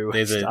Jew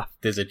and stuff.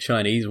 There's a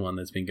Chinese one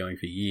that's been going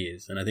for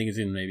years, and I think it's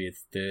in maybe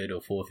its third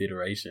or fourth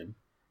iteration.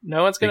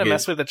 No one's going to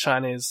mess with the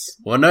Chinese.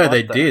 Well, no,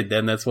 they though. did,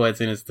 and that's why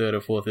it's in its third or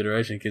fourth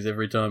iteration, because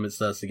every time it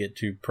starts to get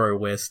too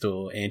pro-West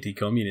or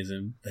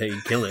anti-communism, they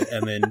kill it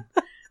and then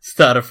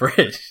start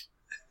afresh.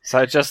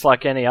 So just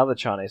like any other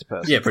Chinese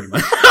person. Yeah, pretty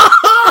much.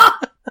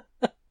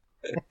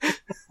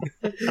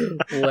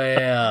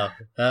 Wow,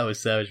 that was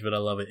savage, but I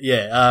love it.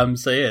 Yeah,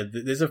 so yeah,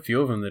 there's a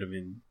few of them that have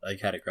been like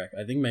had a crack.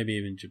 I think maybe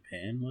even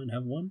Japan might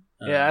have one.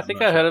 Yeah, I I'm think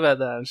not I heard sure. about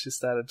that, and she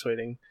started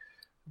tweeting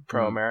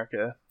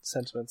pro-America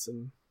sentiments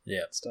and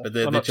Yeah, stuff. but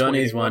Or the not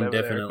Chinese tweeting, one whatever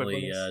their definitely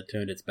equivalent is.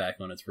 turned its back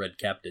on its red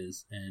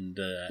captors and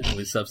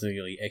was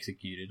subsequently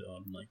executed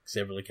on like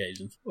several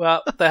occasions.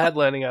 Well, they had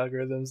learning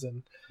algorithms,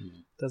 and Hmm.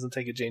 it doesn't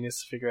take a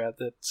genius to figure out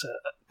that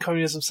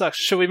communism sucks.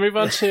 Should we move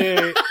on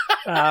to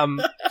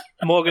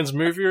Morgan's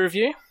movie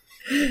review?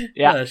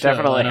 Yeah, Sure,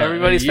 definitely. why not?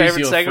 Everybody's Use favourite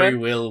your segment. free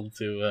will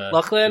to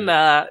Lachlan,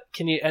 to-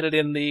 can you edit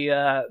in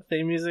the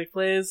theme music,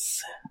 please?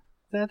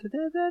 Morgan's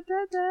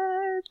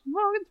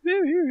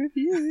movie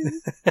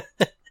review.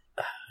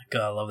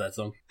 God, I love that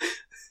song.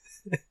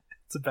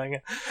 It's a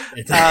banger.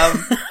 It's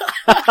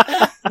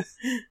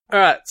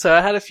Alright, so I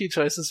had a few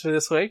choices for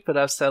this week, but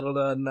I've settled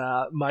on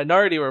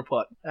Minority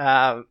Report.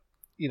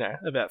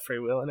 About free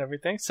will and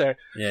everything. So,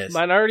 yes.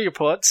 Minority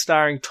Report,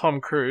 starring Tom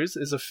Cruise,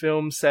 is a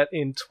film set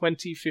in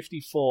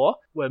 2054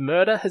 where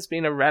murder has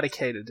been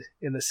eradicated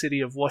in the city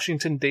of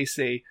Washington,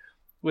 D.C.,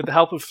 with the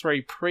help of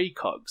 3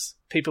 precogs,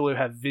 people who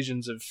have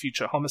visions of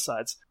future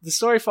homicides. The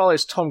story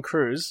follows Tom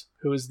Cruise,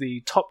 who is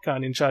the top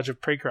gun in charge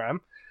of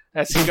pre-crime,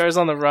 as he goes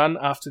on the run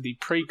after the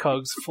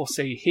precogs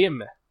foresee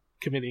him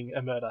committing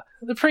a murder.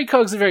 The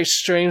precogs are very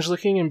strange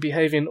looking and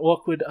behave in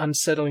awkward,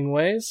 unsettling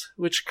ways,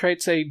 which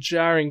creates a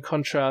jarring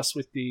contrast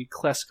with the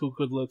classical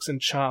good looks and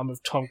charm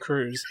of Tom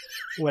Cruise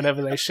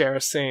whenever they share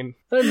a scene.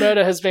 Though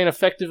murder has been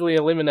effectively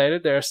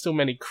eliminated, there are still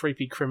many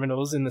creepy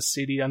criminals in the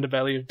seedy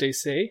underbelly of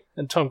DC,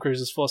 and Tom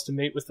Cruise is forced to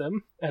meet with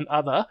them and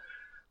other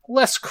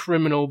less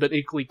criminal but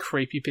equally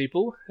creepy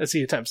people as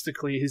he attempts to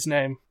clear his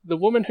name. The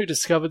woman who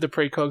discovered the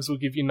precogs will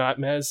give you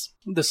nightmares.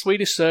 The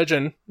Swedish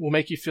surgeon will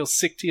make you feel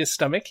sick to your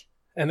stomach.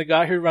 And the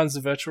guy who runs the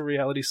virtual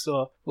reality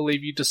store will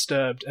leave you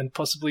disturbed and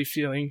possibly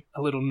feeling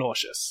a little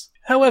nauseous.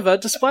 However,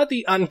 despite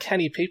the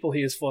uncanny people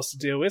he is forced to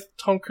deal with,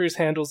 Tom Cruise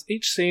handles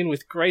each scene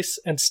with grace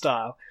and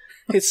style.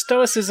 His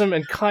stoicism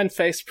and kind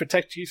face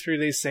protect you through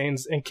these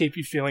scenes and keep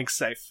you feeling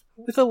safe.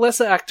 With a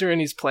lesser actor in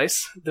his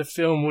place, the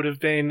film would have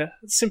been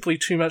simply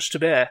too much to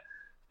bear.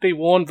 Be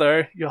warned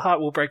though, your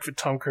heart will break for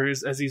Tom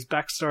Cruise as his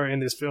backstory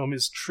in this film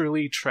is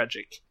truly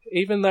tragic.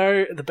 Even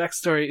though the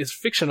backstory is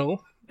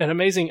fictional, an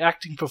amazing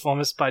acting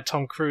performance by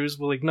Tom Cruise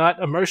will ignite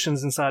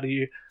emotions inside of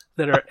you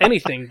that are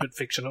anything but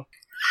fictional.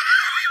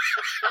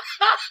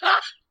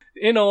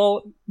 In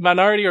all,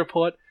 Minority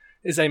Report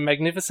is a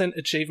magnificent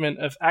achievement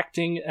of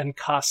acting and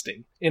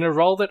casting. In a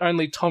role that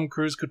only Tom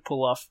Cruise could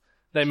pull off,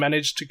 they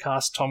managed to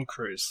cast Tom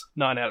Cruise.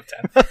 9 out of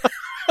 10.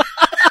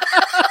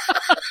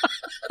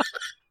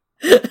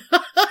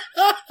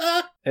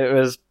 It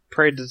was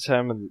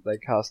predetermined that they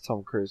cast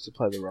Tom Cruise to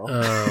play the role.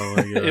 Oh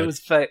my god. It was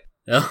fate.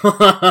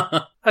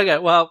 I Okay,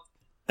 well,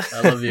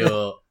 love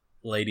your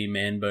lady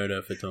man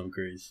boner for Tom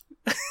Cruise.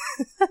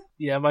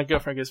 yeah, my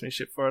girlfriend gives me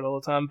shit for it all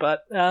the time,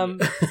 but,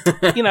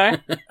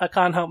 I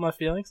can't help my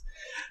feelings.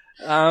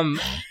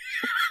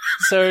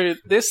 So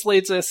this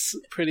leads us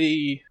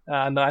pretty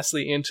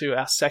nicely into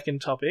our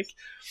second topic,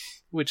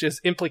 which is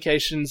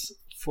implications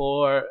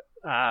for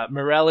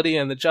morality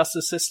and the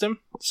justice system.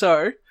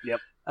 So, Yep.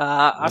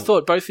 I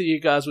thought both of you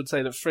guys would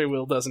say that free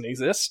will doesn't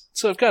exist,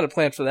 so I've got a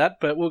plan for that,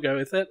 but we'll go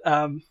with it.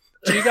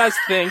 Do you guys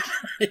think...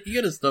 You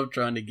gotta stop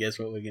trying to guess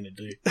what we're gonna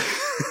do.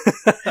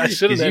 I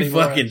shouldn't Because you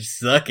anymore. fucking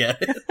suck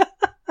at it.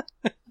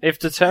 If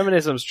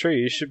determinism's true,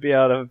 you should be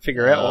able to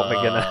figure out what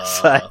we're going to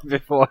say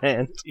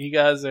beforehand. You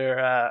guys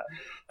are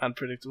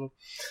unpredictable.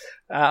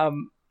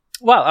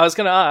 Well, I was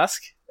going to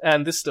ask,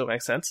 and this still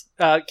makes sense,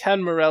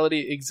 can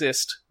morality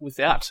exist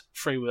without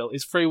free will?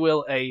 Is free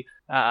will a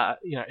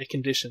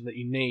condition that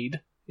you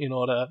need in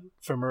order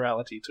for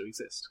morality to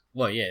exist?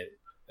 Well, yeah.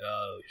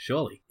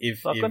 Surely.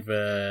 If Lachlan?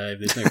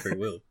 there's no free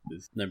will,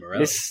 there's no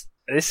morality.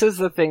 This is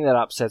the thing that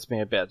upsets me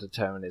about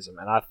determinism,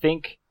 and I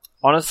think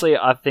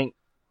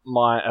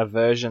my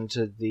aversion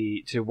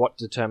to what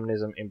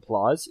determinism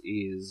implies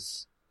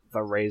is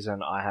the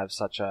reason I have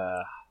such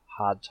a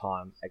hard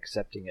time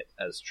accepting it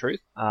as truth.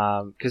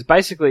 Because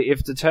basically,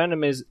 if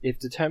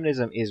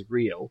determinism is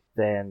real,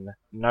 then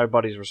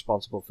nobody's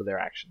responsible for their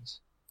actions.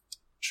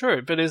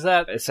 True, but is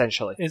that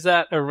Essentially,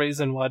 a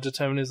reason why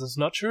determinism is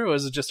not true, or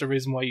is it just a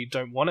reason why you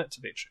don't want it to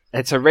be true?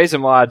 it's a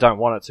reason why I don't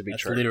want it to be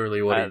That's true.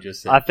 literally what he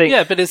just said. I think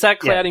Yeah, but is that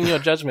clouding your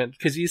judgment?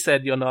 Because you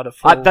said you're not a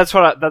full... that's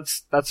what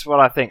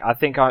I think. I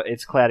think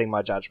it's clouding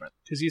my judgment.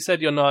 Because you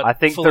said you're not I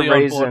think fully the on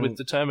reason- board with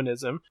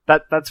determinism.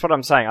 That's what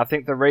I'm saying. I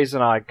think the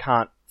reason I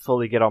can't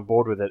fully get on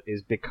board with it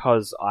is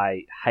because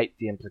I hate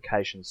the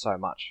implication so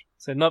much.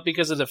 So not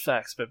because of the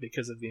facts, but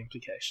because of the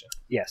implication.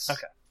 Yes.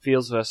 Okay.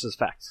 Feels versus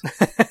facts.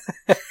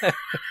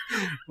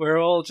 We're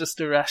all just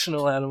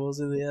irrational animals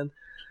in the end.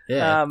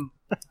 Yeah.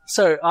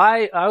 So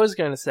I was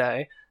going to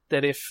say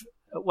that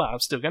I'm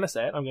still going to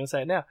say it. I'm going to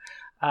say it now.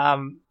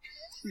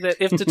 That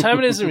if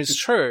determinism is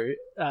true,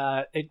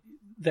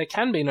 there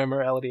can be no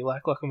morality,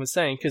 like Lachlan was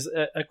saying, because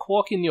a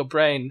quark in your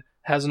brain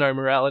has no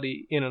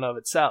morality in and of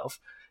itself.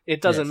 It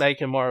doesn't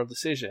make a moral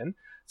decision.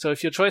 So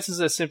if your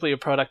choices are simply a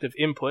product of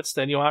inputs,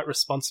 then you aren't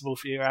responsible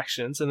for your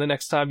actions. And the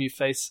next time you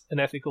face an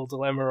ethical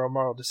dilemma or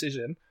moral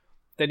decision,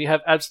 then you have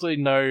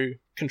absolutely no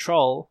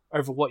control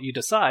over what you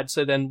decide.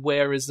 So then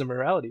where is the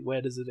morality?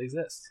 Where does it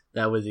exist?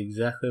 That was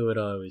exactly what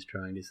I was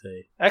trying to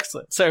say.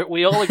 Excellent. So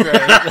we all agree.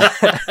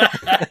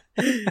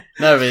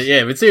 No,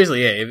 but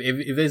seriously,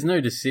 if there's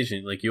no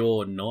decision, like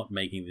you're not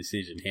making a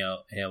decision,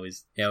 how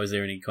is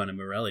there any kind of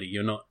morality?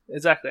 You're not.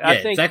 Exactly. Yeah, I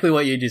think exactly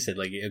what you just said.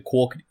 Like a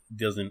quark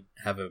doesn't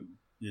have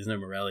there's no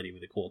morality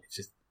with a quark.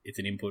 It's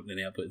an input and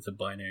an output. It's a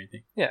binary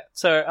thing. Yeah.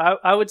 So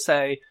I would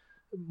say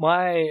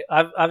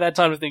I've had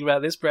time to think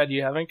about this, Brad.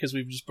 You haven't, because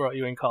we've just brought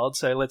you in cold.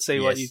 So let's see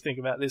what you think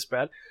about this,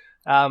 Brad.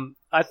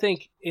 I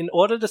think in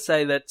order to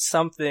say that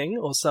something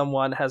or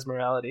someone has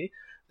morality,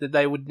 that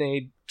they would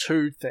need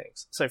two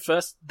things. So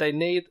first, they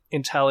need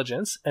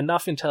intelligence,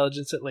 enough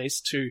intelligence at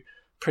least to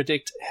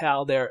predict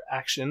how their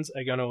actions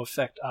are going to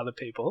affect other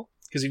people.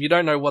 Because if you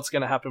don't know what's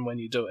going to happen when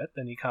you do it,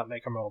 then you can't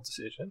make a moral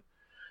decision.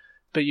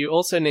 But you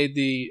also need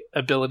the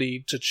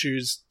ability to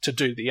choose to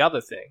do the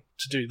other thing,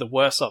 to do the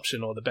worse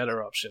option or the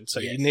better option. So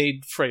you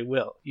need free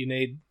will. You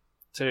need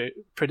to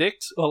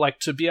predict, or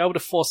like to be able to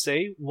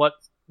foresee what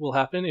will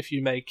happen if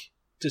you make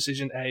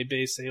decision A,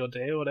 B, C, or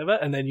D, or whatever,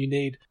 and then you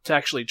need to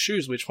actually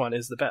choose which one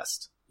is the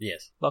best.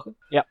 Yes. Lachlan?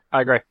 Yep,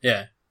 I agree.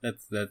 Yeah,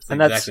 that's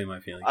exactly my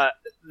feeling.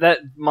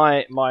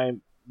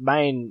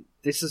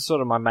 This is sort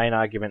of my main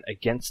argument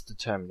against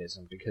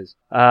determinism, because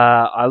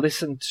I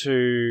listened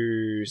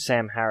to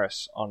Sam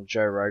Harris on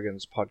Joe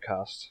Rogan's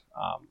podcast.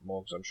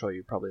 Morgs, I'm sure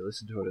you probably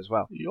listened to it as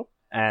well. Yep.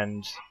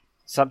 And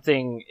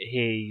something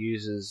he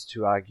uses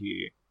to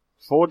argue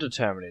for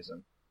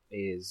determinism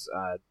is,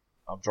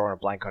 I'm drawing a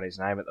blank on his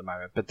name at the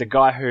moment, but the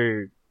guy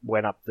who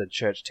went up the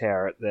church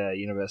tower at the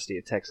University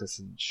of Texas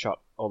and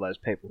shot all those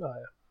people.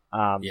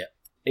 Oh, yeah.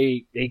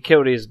 He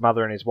killed his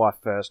mother and his wife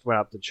first, went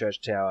up the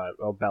church tower,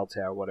 or bell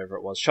tower, whatever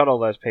it was, shot all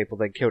those people,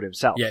 then killed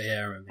himself. Yeah,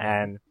 I remember.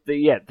 And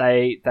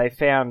they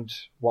found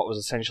what was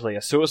essentially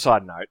a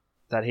suicide note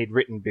that he'd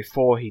written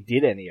before he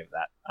did any of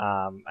that.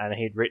 And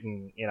he'd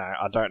written,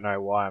 I don't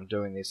know why I'm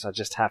doing this, I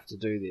just have to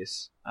do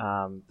this.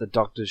 The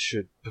doctors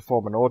should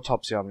perform an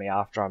autopsy on me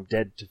after I'm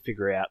dead to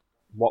figure out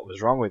what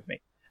was wrong with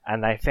me.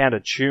 And they found a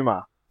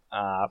tumour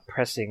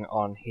pressing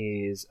on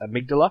his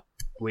amygdala,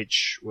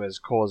 which was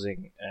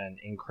causing an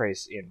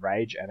increase in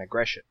rage and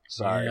aggression.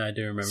 So yeah, I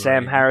do remember.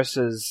 Sam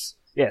Harris's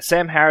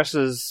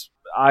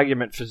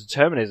argument for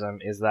determinism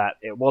is that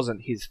it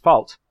wasn't his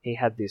fault. He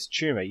had this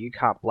tumour. You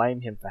can't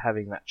blame him for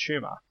having that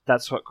tumour.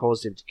 That's what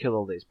caused him to kill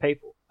all these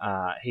people.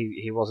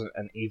 He wasn't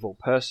an evil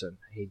person.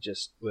 He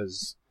just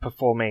was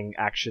performing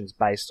actions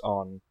based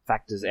on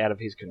factors out of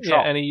his control.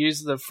 Yeah, and he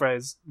used the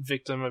phrase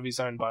victim of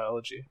his own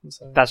biology.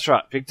 So. That's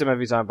right, victim of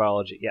his own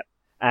biology, yep.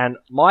 And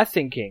my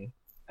thinking,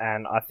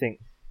 and I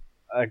think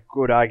a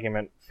good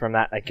argument from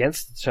that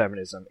against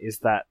determinism, is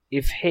that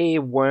if he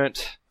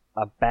weren't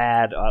a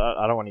bad,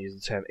 I don't want to use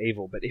the term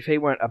evil, but if he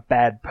weren't a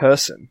bad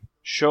person,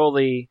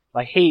 surely,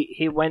 like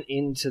he went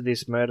into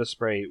this murder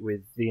spree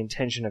with the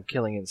intention of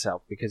killing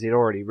himself because he'd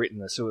already written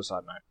the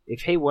suicide note.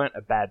 If he weren't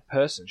a bad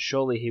person,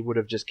 surely he would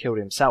have just killed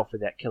himself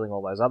without killing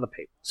all those other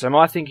people. So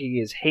my thinking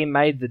is he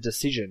made the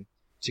decision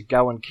to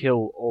go and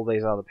kill all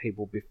these other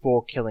people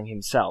before killing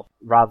himself,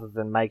 rather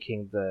than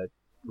making the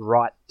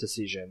right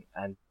decision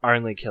and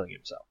only killing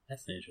himself.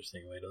 That's an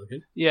interesting way to look at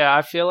it. Yeah,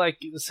 I feel like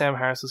Sam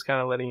Harris was kind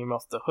of letting him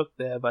off the hook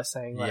there by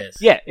saying, like, Yes.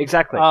 Yeah,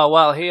 exactly. oh,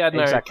 well, he had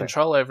no Exactly.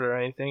 control over it or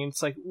anything.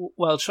 It's like,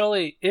 well,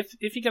 surely, if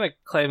you're going to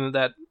claim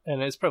that,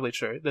 and it's probably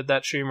true,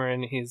 that tumour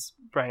in his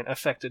brain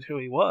affected who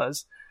he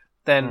was,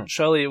 then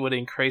surely it would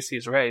increase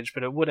his rage,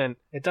 but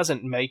it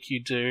doesn't make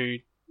you do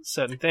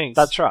certain things.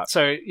 That's right.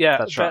 So, yeah,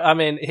 That's but, right. I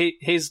mean,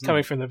 he's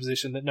coming from the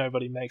position that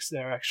nobody makes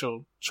their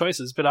actual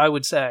choices, but I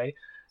would say,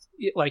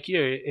 like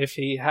you, if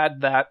he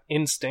had that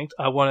instinct,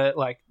 I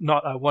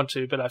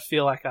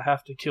feel like I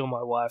have to kill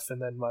my wife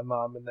and then my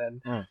mum and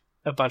then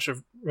a bunch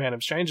of random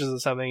strangers or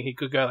something, he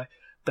could go like,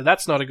 but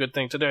that's not a good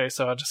thing to do,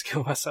 so I'll just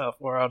kill myself,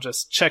 or I'll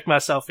just check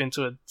myself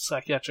into a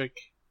psychiatric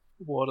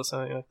ward or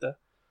something like that.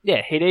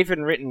 Yeah, he'd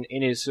even written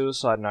in his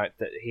suicide note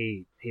that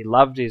he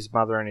loved his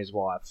mother and his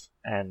wife,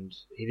 and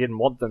he didn't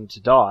want them to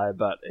die,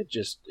 but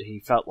he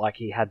felt like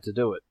he had to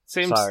do it.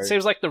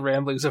 Seems like the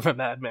ramblings of a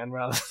madman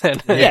rather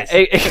than Yeah,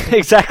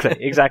 exactly.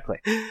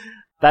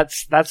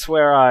 That's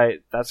where I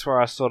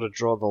sort of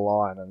draw the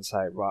line and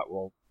say, right,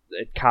 well,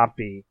 it can't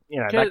be,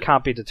 that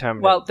can't be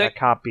determined. Well, that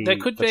can't be. There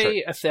could the truth.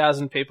 be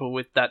 1,000 people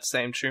with that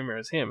same tumor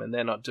as him, and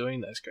they're not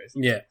doing those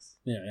crazy things.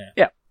 Yeah.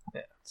 Yeah.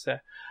 So,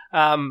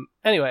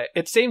 Anyway,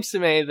 it seems to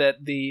me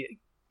that the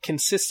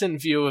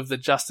consistent view of the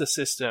justice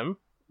system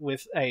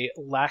with a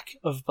lack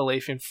of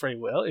belief in free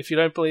will, if you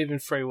don't believe in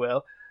free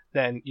will,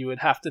 then you would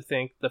have to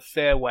think the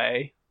fair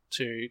way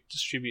to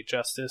distribute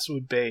justice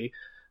would be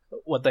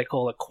what they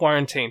call a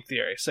quarantine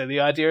theory. So the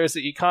idea is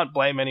that you can't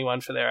blame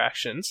anyone for their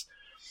actions.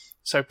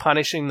 So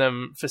punishing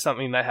them for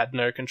something they had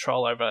no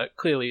control over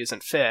clearly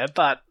isn't fair,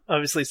 but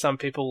obviously some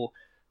people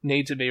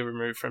need to be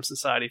removed from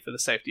society for the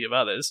safety of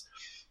others.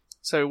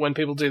 So when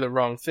people do the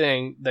wrong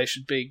thing, they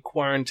should be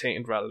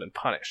quarantined rather than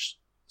punished.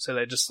 So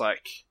they just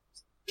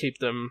keep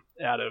them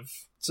out of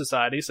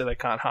society so they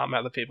can't harm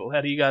other people.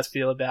 How do you guys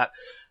feel about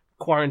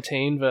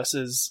quarantine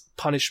versus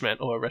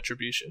punishment or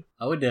retribution?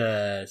 I would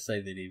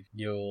say that if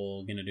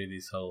you're going to do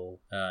this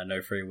whole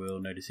no free will,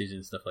 no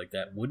decision, stuff like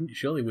that, wouldn't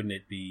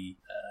it be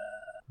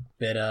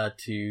better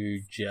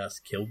to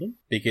just kill them?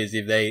 Because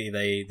if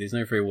there's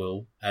no free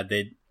will,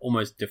 they're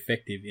almost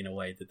defective in a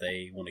way that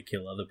they want to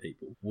kill other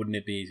people. Wouldn't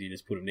it be easier to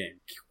just put them down?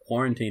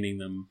 Quarantining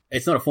them,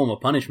 it's not a form of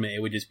punishment.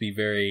 It would just be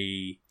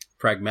very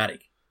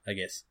pragmatic, I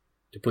guess,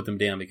 to put them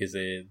down because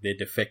they're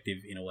defective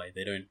in a way.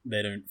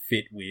 They don't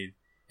fit with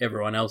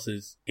everyone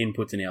else's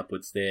inputs and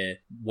outputs, their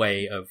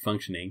way of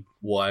functioning.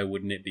 Why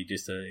wouldn't it be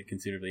just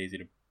considerably easier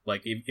to,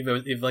 like,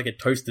 if like a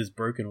toaster's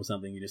broken or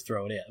something, you just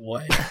throw it out?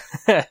 Why?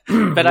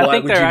 But I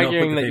think they're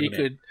arguing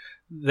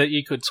that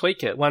you could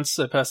tweak it. Once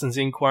a person's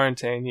in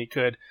quarantine, you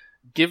could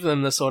give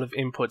them the sort of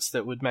inputs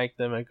that would make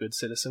them a good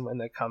citizen when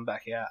they come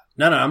back out.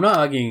 No, I'm not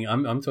arguing.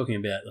 I'm talking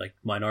about like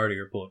Minority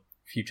Report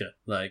future.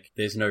 Like,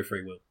 there's no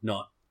free will.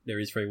 Not there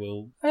is free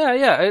will.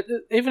 Yeah.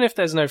 Even if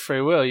there's no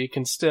free will, you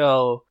can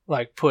still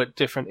put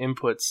different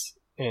inputs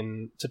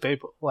into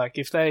people.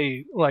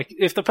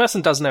 If the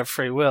person doesn't have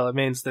free will, it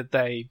means that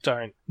they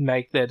don't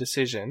make their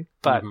decision.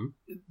 But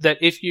that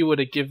if you were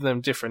to give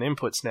them different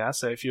inputs now,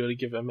 so if you were to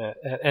give them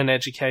an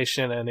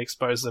education and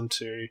expose them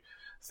to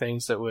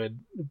things that would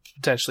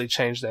potentially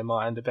change their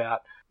mind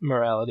about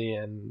morality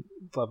and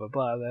blah blah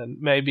blah, then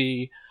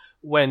maybe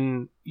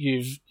when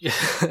you've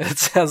it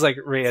sounds like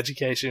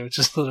re-education, which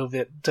is a little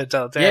bit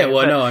totalitarian. Yeah,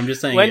 well, no, I'm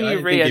just saying when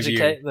you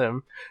re-educate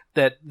them,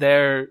 that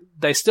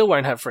they still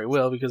won't have free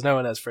will because no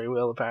one has free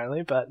will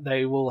apparently, but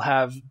they will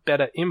have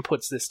better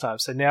inputs this time.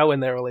 So now when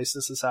they're released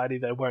to society,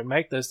 they won't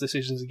make those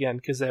decisions again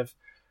because they've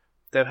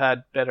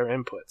had better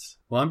inputs.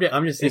 Well, I'm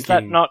just thinking, is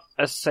that not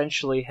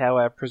essentially how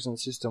our prison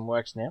system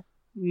works now?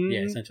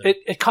 Yeah, essentially.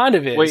 It kind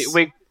of is.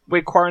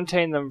 We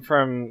quarantine them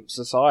from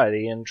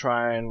society and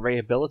try and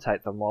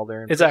rehabilitate them while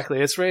they're in Exactly,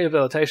 it's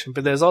rehabilitation,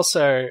 but there's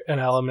also an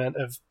element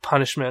of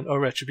punishment or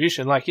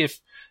retribution. Like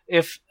if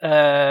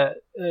there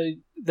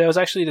was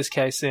actually this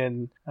case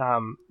in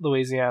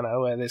Louisiana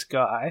where this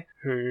guy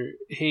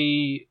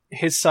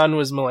his son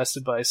was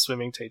molested by his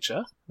swimming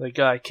teacher. The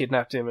guy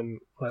kidnapped him and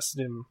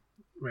molested him,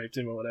 raped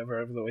him or whatever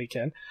over the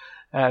weekend,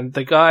 and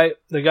the guy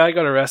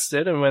got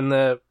arrested. And when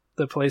the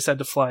police had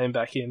to fly him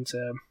back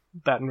into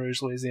Baton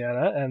Rouge,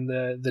 Louisiana, and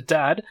the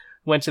dad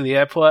went to the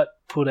airport,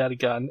 pulled out a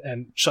gun,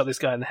 and shot this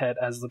guy in the head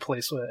as the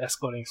police were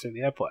escorting through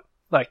the airport.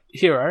 Like,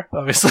 hero,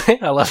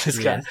 obviously. I love this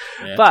guy.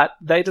 Yeah. But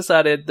they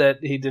decided that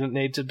he didn't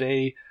need to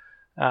be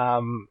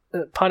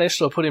punished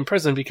or put in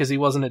prison because he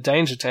wasn't a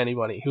danger to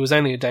anybody. He was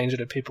only a danger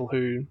to people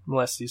who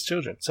molest these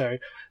children. So,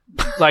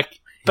 like...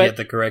 But, get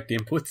the correct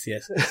inputs,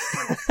 yes.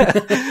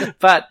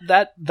 But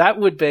that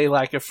would be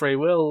like a free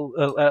will,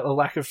 a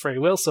lack of free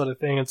will sort of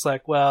thing. It's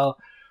like, well...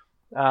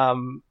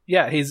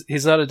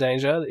 he's not a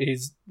danger.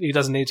 He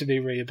doesn't need to be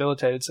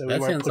rehabilitated, so we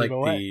won't put him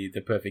away. That sounds like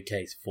the perfect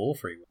case for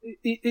free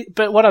will.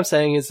 But what I'm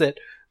saying is that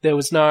they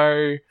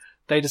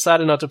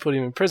decided not to put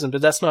him in prison,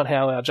 but that's not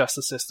how our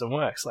justice system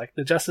works. Like,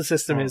 the justice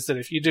system is that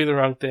if you do the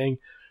wrong thing,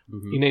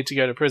 you need to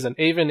go to prison.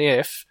 Even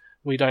if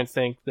we don't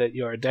think that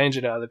you're a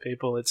danger to other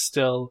people, it's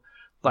still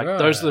like,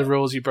 those are the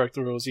rules, you broke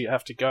the rules, you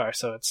have to go.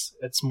 So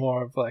it's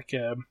more of like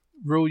a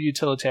rule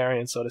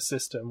utilitarian sort of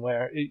system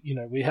where,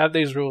 we have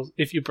these rules.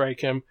 If you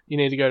break them, you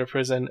need to go to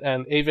prison.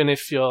 And even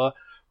if you're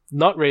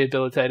not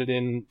rehabilitated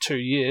in 2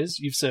 years,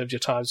 you've served your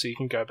time so you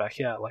can go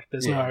back out. Like,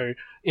 there's no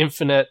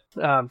infinite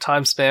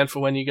time span for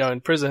when you go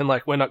in prison.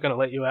 Like, we're not going to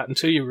let you out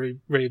until you're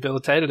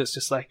rehabilitated. It's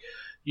just like,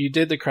 you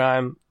did the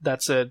crime.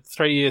 That's a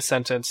 3-year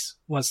sentence.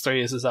 Once 3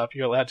 years is up,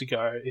 you're allowed to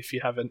go if you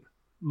haven't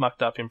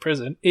mucked up in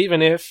prison,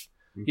 even if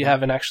you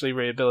haven't actually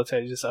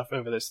rehabilitated yourself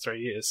over those 3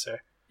 years. So,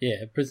 yeah,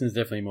 prison's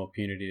definitely more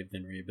punitive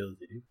than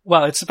rehabilitative.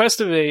 Well, it's supposed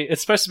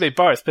to be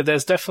both, but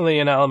there's definitely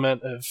an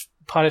element of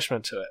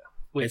punishment to it.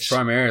 It's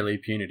primarily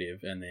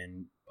punitive and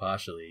then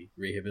partially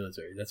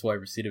rehabilitatory. That's why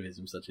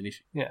recidivism is such an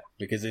issue. Yeah.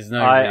 Because there's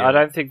no... I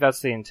don't think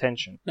that's the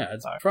intention. No,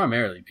 it's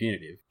primarily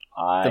punitive.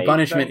 The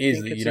punishment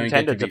is that you don't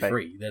get to be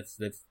free.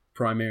 That's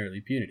primarily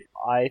punitive.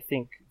 I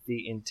think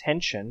the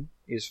intention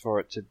is for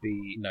it to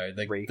be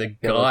the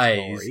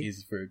guise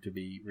is for it to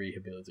be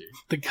rehabilitative.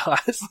 The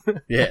guise?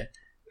 Yeah.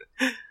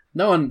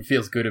 No one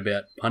feels good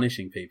about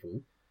punishing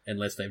people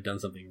unless they've done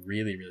something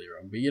really, really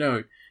wrong. But you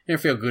don't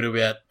feel good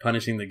about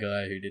punishing the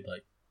guy who did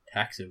like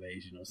tax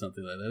evasion or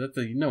something like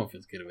that. No one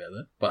feels good about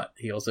that. But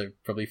he also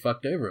probably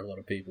fucked over a lot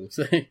of people.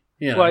 So,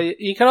 you know. Well,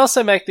 you can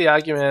also make the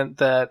argument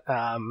that,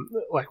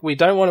 we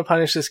don't want to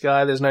punish this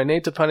guy. There's no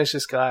need to punish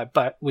this guy,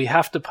 but we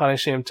have to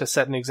punish him to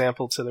set an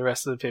example to the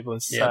rest of the people in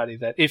society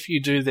that if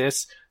you do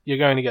this, you're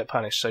going to get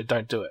punished. So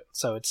don't do it.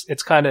 So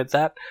it's kind of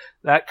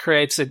that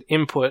creates an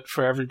input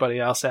for everybody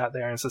else out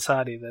there in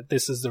society that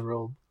this is the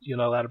rule. You're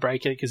not allowed to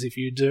break it because if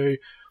you do,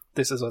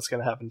 this is what's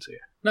going to happen to you.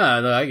 No,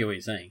 I get what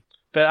you're saying.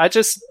 But I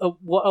just,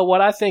 what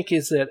I think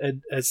is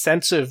that a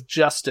sense of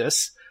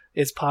justice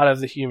is part of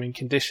the human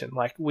condition.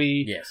 Like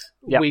we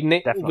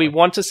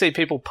want to see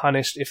people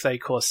punished if they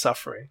cause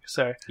suffering.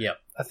 So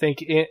I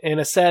think in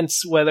a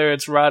sense, whether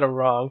it's right or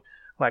wrong,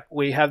 like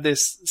we have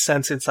this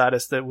sense inside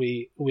us that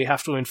we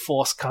have to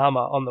enforce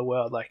karma on the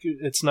world. Like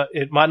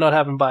it might not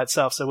happen by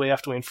itself. So we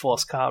have to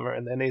enforce karma,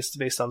 and there needs to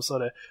be some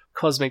sort of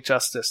cosmic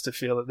justice to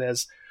feel that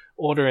there's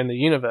order in the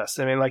universe.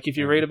 I mean, like if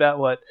you read about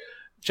what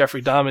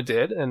Jeffrey Dahmer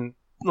did, and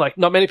like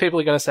not many people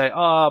are going to say,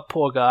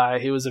 poor guy,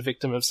 he was a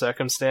victim of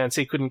circumstance,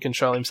 he couldn't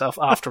control himself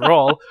after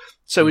all,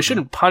 so we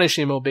shouldn't punish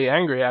him or be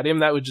angry at him,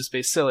 that would just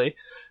be silly.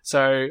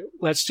 So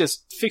let's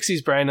just fix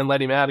his brain and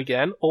let him out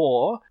again,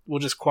 or we'll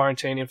just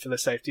quarantine him for the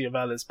safety of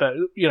others. But,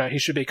 you know, he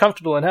should be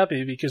comfortable and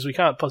happy because we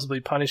can't possibly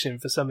punish him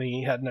for something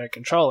he had no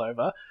control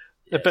over.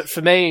 Yes. But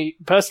for me,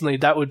 personally,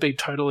 that would be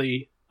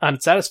totally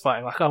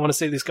unsatisfying. Like, I want to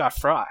see this guy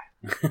fry.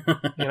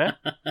 You know?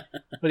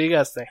 What do you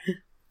guys think?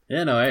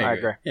 Yeah, no, I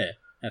agree. Yeah,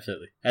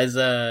 absolutely. As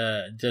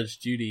Judge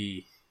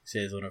Judy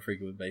says on a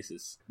frequent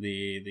basis,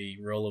 the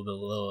role of the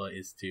law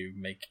is to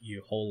make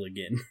you whole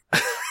again.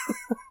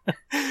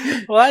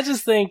 Well, I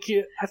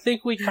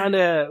think we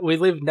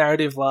live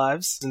narrative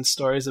lives, and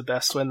stories are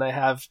best when they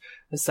have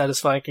a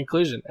satisfying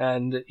conclusion.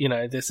 And, you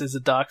know, this is a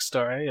dark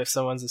story if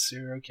someone's a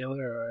serial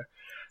killer or,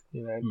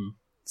 you know,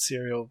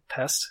 serial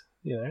pest,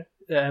 you know.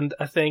 And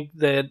I think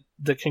that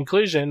the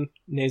conclusion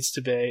needs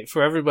to be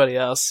for everybody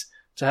else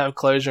to have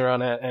closure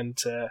on it and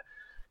to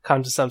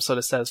come to some sort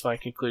of satisfying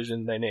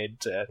conclusion. They need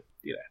to,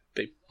 you know,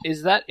 be.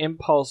 Is that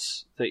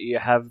impulse that you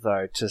have,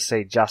 though, to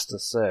see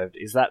justice served,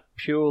 is that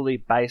purely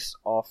based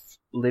off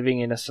living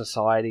in a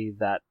society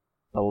that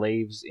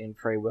believes in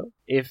free will?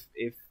 If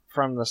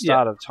from the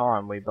start of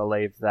time we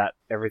believed that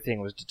everything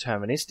was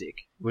deterministic,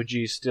 would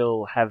you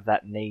still have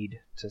that need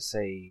to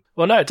see?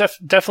 Well, no,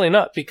 definitely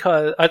not,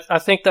 because I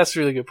think that's a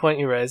really good point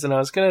you raised, and I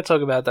was going to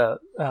talk about that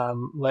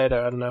later.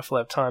 I don't know if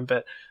we'll have time,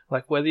 but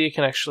like whether you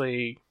can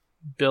actually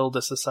build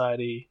a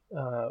society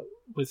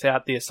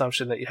without the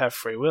assumption that you have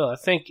free will. I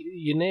think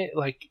you need,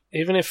 like,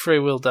 even if free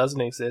will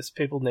doesn't exist,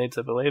 people need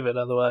to believe it.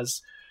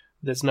 Otherwise,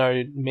 there's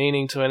no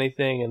meaning to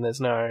anything, and there's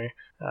no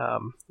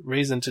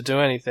reason to do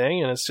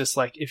anything. And it's just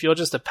like, if you're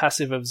just a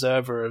passive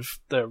observer of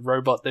the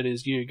robot that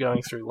is you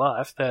going through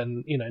life,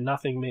 then, you know,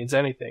 nothing means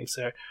anything.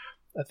 So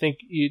I think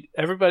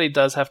everybody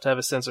does have to have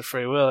a sense of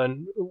free will.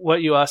 And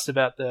what you asked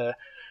about the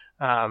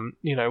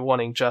you know,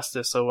 wanting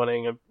justice or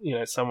wanting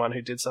someone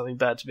who did something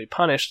bad to be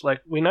punished,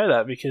 like, we know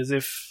that because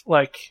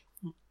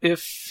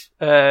if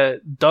a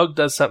dog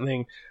does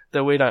something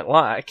that we don't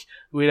like,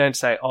 we don't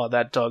say, oh,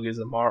 that dog is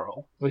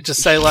immoral. We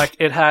just say, like,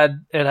 it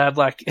had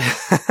like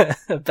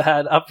a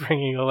bad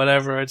upbringing or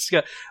whatever. It's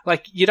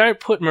like, you don't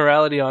put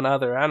morality on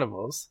other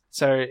animals.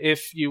 So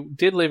if you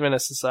did live in a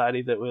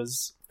society that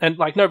was, and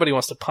like, nobody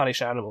wants to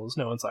punish animals.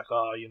 No one's like,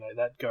 oh, you know,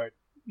 that goat,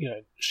 you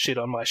know, shit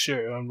on my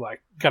shoe, I'm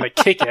like gonna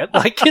kick it,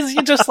 like, because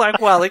you're just like,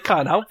 well, it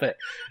can't help it,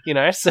 you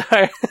know. So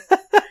I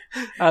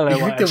don't know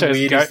why I chose the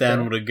weirdest goat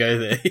animal to go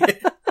there.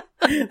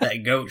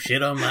 That goat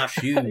shit on my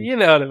shoe. You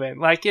know what I mean?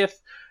 Like,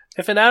 if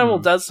an animal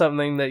does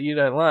something that you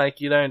don't like,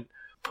 you don't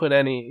put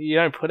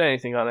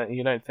anything on it.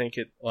 You don't think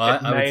it. Well,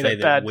 I would say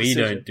that we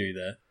don't do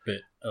that, but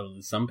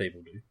some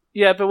people do.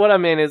 Yeah, but what I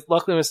mean is,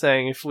 Lachlan was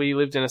saying, if we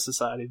lived in a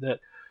society that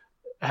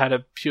had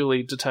a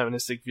purely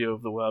deterministic view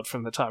of the world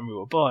from the time we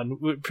were born,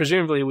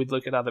 presumably we'd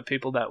look at other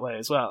people that way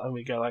as well, and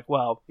we go like,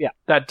 well, yeah,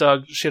 that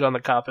dog shit on the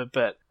carpet,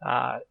 but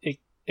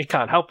it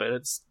can't help it.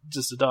 It's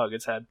just a dog.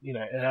 It's had, you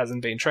know, it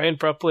hasn't been trained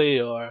properly,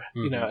 or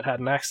you know, it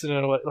had an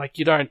accident, or what. Like,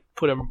 you don't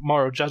put a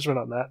moral judgment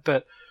on that.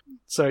 But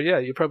so yeah,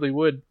 you probably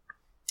would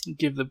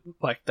give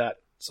that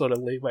sort of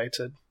leeway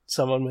to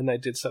someone when they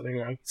did something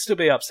wrong. You'd still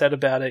be upset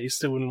about it. You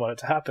still wouldn't want it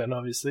to happen,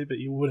 obviously, but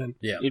you wouldn't.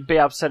 Yeah. You'd be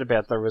upset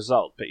about the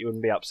result, but you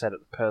wouldn't be upset at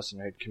the person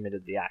who'd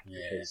committed the act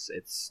because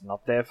it's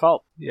not their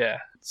fault. Yeah,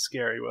 it's a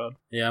scary world.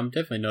 Yeah, I'm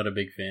definitely not a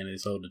big fan of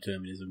this whole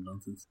determinism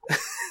nonsense.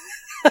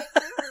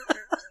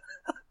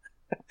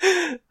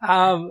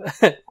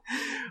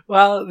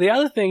 Well, the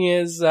other thing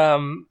is,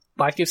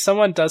 like, if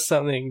someone does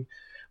something,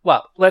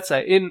 well, let's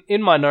say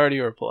in Minority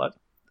Report,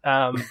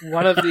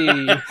 one of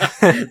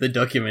the the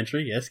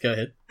documentary, yes, go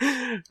ahead.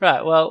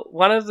 Right. Well,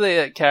 one of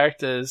the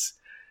characters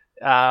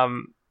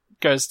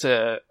goes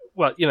to,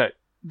 well, you know,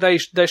 they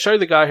show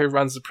the guy who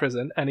runs the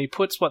prison, and he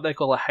puts what they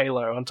call a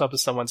halo on top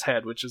of someone's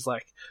head, which is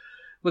like,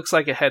 looks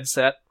like a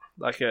headset,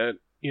 like a,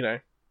 you know,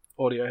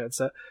 audio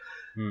headset.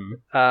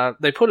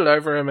 They put it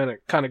over him and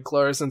it kind of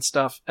glows and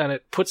stuff, and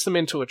it puts them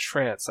into a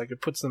trance, like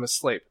it puts them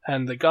asleep.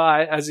 And the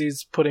guy, as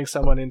he's putting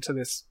someone into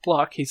this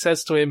block, he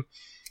says to him,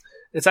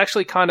 it's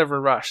actually kind of a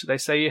rush. They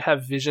say you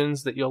have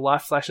visions, that your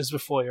life flashes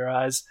before your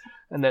eyes,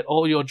 and that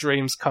all your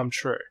dreams come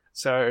true.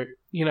 So,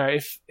 you know,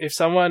 if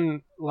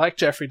someone like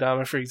Jeffrey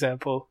Dahmer, for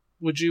example,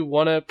 would you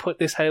want to put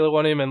this halo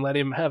on him and let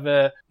him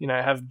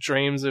have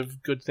dreams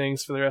of good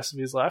things for the rest of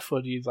his life?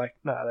 Or do you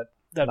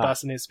that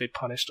bastard needs to be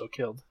punished or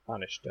killed?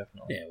 Punished,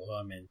 definitely. Yeah, well,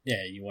 I mean,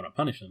 yeah, you want to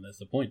punish him. That's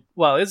the point.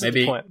 Well, is it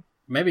the point?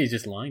 Maybe he's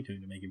just lying to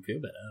him to make him feel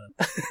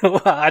better.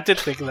 Well, I did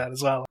think of that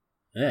as well.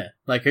 Yeah,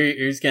 like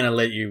who's going to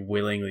let you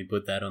willingly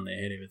put that on their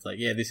head if it's like,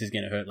 yeah, this is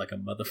going to hurt like a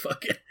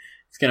motherfucker.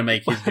 It's going to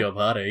make his job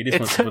harder. He just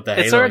wants to put the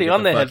halo. It's already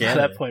on the their head fuck at out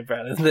that of it. point,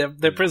 Brad.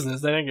 They're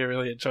prisoners. They don't get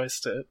really a choice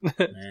to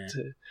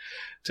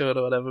to it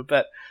or whatever.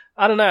 But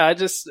I don't know. I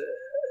just,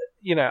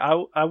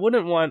 I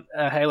wouldn't want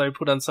a halo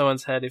put on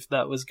someone's head if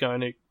that was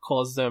going to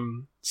cause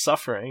them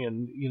suffering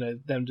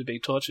and, them to be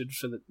tortured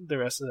for the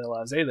rest of their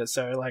lives either.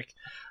 So, like,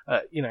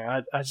 I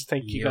just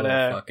think you You're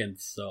gotta... fucking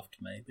soft,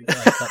 mate. The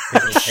guy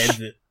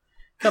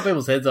cut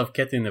people's heads off,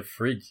 kept in the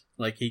fridge.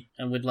 Like,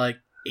 and would, like,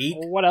 eat...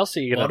 Well, what else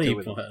are you going to do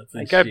with them? parts They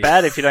and go shit.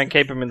 bad if you don't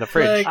keep them in the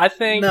fridge. Like, I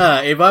think...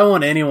 Nah, if I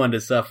want anyone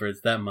to suffer,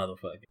 it's that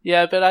motherfucker.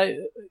 Yeah, but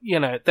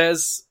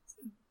there's,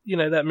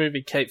 that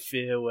movie Cape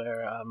Fear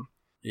where,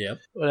 Yep.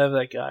 whatever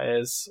that guy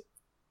is,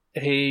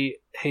 he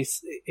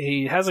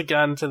has a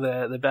gun to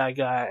the bad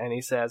guy and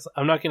he says,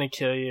 I'm not going to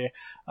kill you.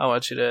 I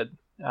want you to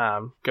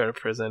go to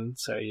prison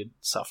so you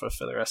suffer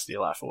for the rest of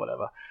your life or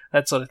whatever.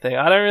 That sort of thing.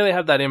 I don't really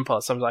have that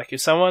impulse. I'm like, if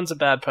someone's a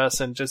bad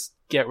person, just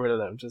get rid of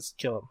them. Just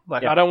kill them.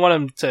 Like, Yeah. I don't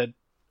want to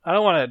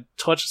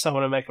torture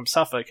someone and make them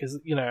suffer because,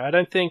 I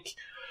don't think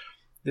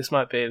this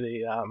might be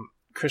the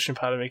Christian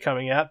part of me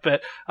coming out,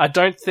 but I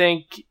don't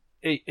think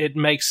it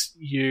makes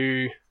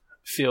you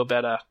feel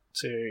better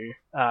to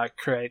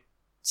create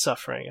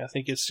suffering. I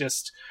think it's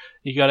just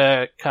you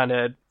gotta kind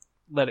of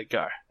let it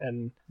go.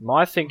 And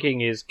My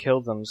thinking is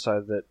kill them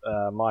so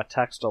that my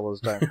tax dollars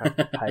don't have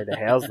to pay to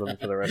house them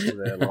for the rest of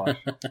their life.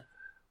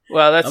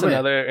 well, that's I'm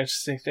another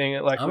interesting thing.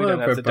 Like, I'm we a don't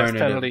have the death proponent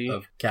penalty.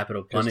 of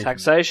capital Because punishment.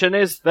 taxation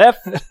is theft.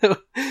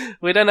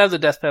 We don't have the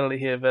death penalty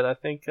here, but I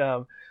think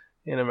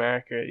in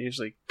America it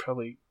usually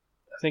I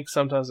think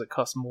sometimes it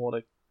costs more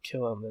to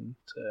kill them than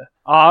to.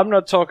 Oh, I'm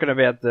not talking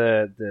about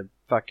the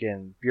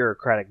fucking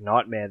bureaucratic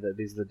nightmare that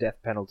is the death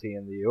penalty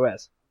in the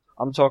US.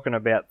 I'm talking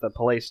about the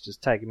police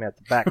just take him out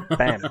the back,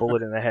 bam,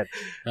 bullet in the head.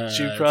 Due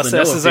it's process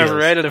vanilla is feels.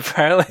 overrated,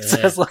 apparently, it Yeah.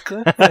 says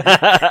Lachlan.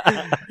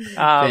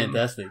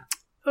 Fantastic.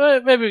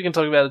 Well, maybe we can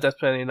talk about the death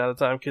penalty another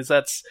time, because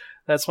that's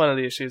one of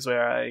the issues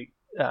where I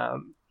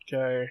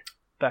go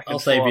back and I'll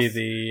forth. save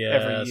you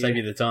every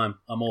year. the time.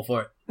 I'm all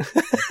for it.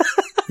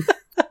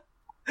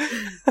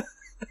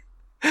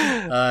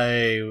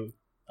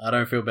 I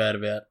don't feel bad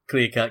about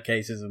clear-cut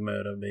cases of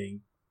murder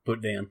being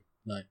put down.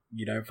 Like,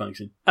 you don't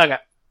function. Okay.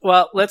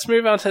 Well, let's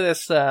move on to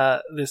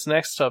this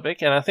next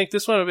topic, and I think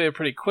this one will be a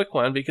pretty quick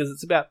one because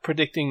it's about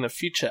predicting the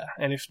future.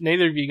 And if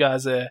neither of you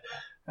guys are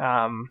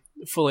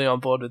fully on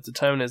board with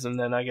determinism,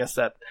 then I guess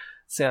that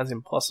sounds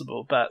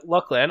impossible. But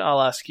Lachlan,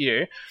 I'll ask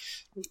you,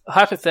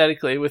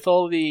 hypothetically, with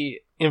all the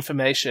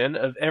information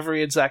of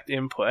every exact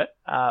input,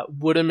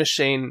 would a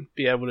machine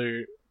be able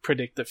to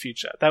predict the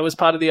future? That was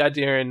part of the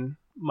idea in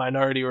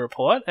Minority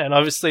Report, and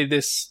obviously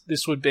this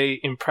would be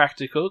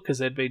impractical because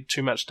there'd be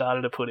too much data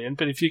to put in.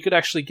 But if you could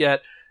actually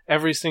get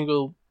every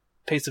single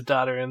piece of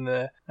data in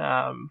the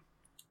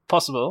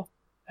possible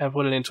and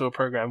put it into a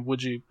program,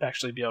 would you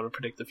actually be able to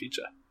predict the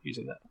future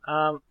using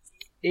that?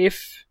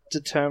 If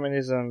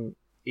determinism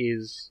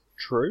is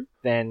true,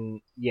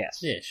 then yes.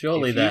 Yeah,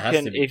 surely If that you has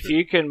can, to be If true.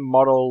 you can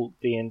model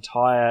the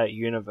entire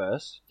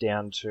universe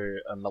down to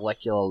a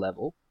molecular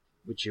level,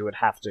 which you would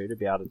have to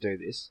be able to do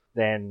this,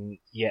 then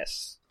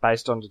yes,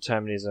 based on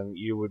determinism,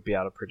 you would be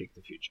able to predict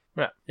the future.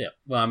 Yeah.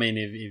 Well, I mean,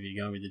 if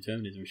you're going with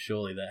determinism,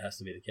 surely that has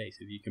to be the case.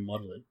 If you can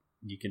model it,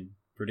 you can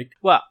predict.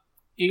 Well,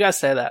 you guys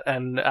say that,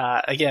 and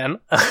again,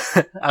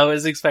 I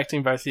was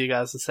expecting both of you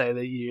guys to say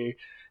that you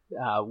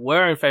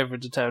were in favor of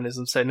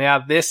determinism. So now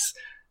this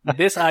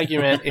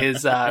argument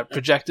is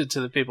projected to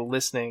the people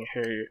listening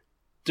who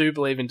do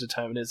believe in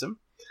determinism.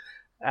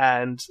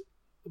 And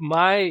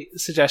my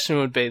suggestion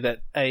would be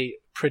that a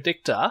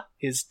predictor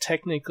is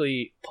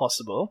technically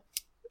possible,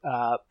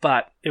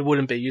 but it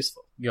wouldn't be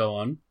useful. Go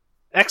on.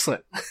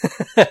 Excellent.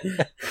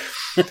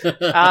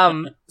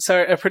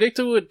 So a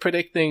predictor would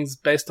predict things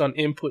based on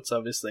inputs,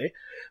 obviously,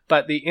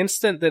 but the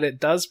instant that it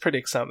does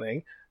predict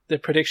something, the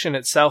prediction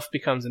itself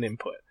becomes an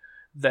input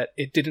that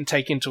it didn't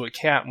take into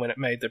account when it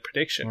made the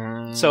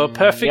prediction. So a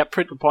perfect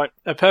good point.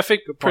 a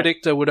perfect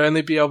predictor would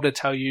only be able to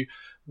tell you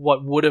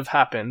what would have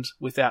happened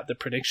without the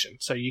prediction.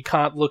 So you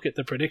can't look at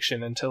the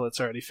prediction until it's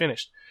already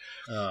finished.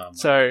 Oh my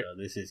So- God,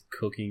 this is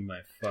cooking my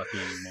fucking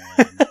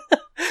mind.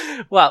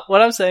 Well,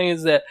 what I'm saying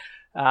is that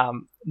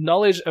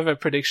knowledge of a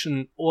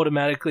prediction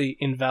automatically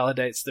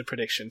invalidates the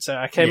prediction. So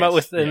I came up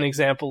Yes, with an yeah.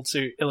 example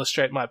to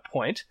illustrate my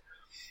point.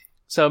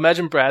 So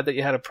imagine, Brad, that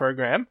you had a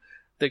program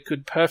that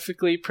could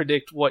perfectly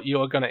predict what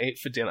you're going to eat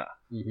for dinner.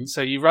 Mhm.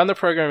 So you run the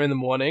program in the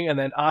morning, and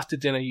then after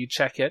dinner you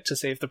check it to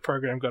see if the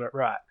program got it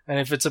right. And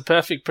if it's a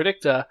perfect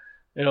predictor,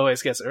 it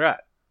always gets it right.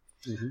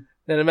 Mhm.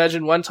 Then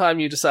imagine one time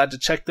you decide to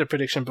check the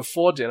prediction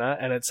before dinner,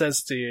 and it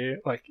says to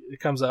you, like, it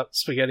comes up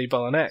spaghetti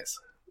bolognese.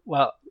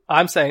 Well,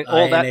 I'm saying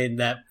all I that... need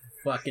that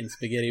fucking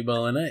spaghetti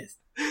bolognese.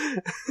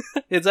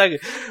 Exactly.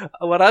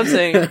 What I'm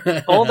saying,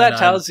 all that No.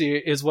 tells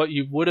you is what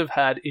you would have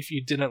had if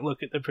you didn't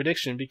look at the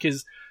prediction,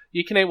 because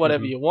you can eat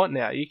whatever Mhm. you want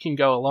now. You can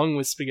go along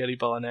with spaghetti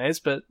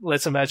bolognese, but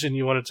let's imagine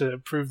you wanted to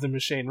prove the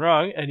machine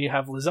wrong and you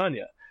have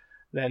lasagna.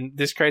 Then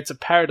this creates a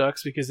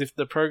paradox, because if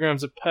the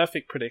program's a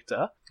perfect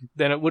predictor,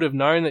 then it would have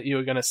known that you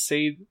were going to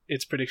see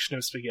its prediction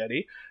of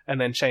spaghetti and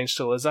then change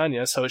to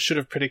lasagna, so it should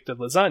have predicted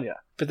lasagna.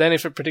 But then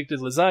if it predicted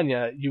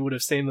lasagna, you would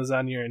have seen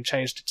lasagna and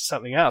changed it to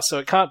something else. So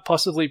it can't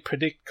possibly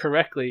predict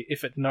correctly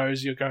if it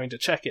knows you're going to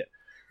check it.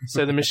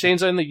 So the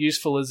machine's only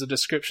useful as a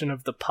description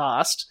of the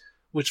past,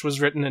 which was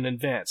written in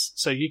advance.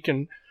 So you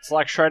can... It's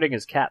like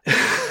Schrodinger's cat.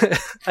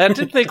 I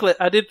did think of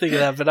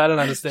that, but I don't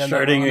understand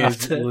that well enough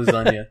Schrodinger's to-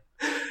 lasagna.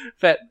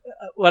 But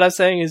what I'm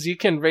saying is you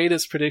can read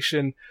its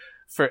prediction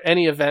for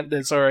any event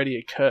that's already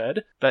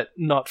occurred, but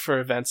not for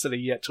events that are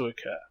yet to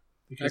occur.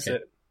 Because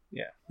Okay.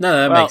 yeah. No,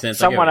 that Well, makes sense.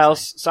 I get Someone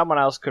what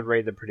you're else could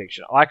read the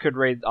prediction. I could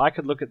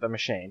look at the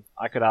machine.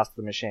 I could ask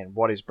the machine,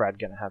 what is Brad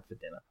going to have for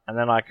dinner? And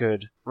then I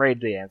could read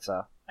the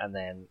answer, and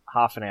then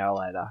half an hour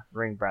later,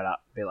 ring Brad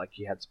up, be like,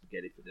 you had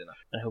spaghetti for dinner.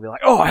 And he'll be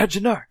like, oh, how'd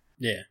you know?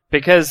 saying. Yeah.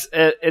 Because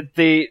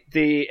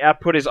the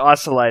output is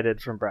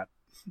isolated from Brad.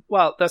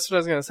 Well, that's what I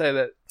was going to say,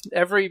 that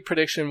every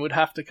prediction would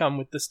have to come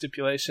with the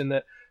stipulation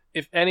that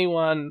if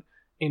anyone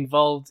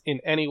involved in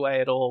any way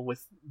at all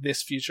with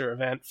this future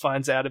event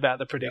finds out about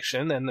the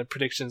prediction, then the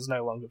prediction is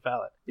no longer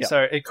valid. Yep.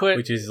 So it could...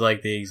 Which is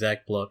like the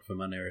exact plot for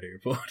Minority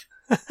Report.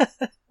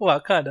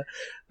 Well, kind of.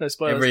 No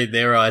spoilers.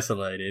 They're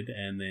isolated,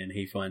 and then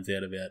he finds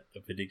out about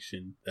a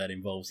prediction that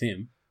involves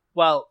him.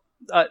 Well,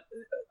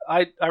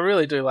 I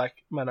really do like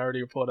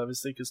Minority Report,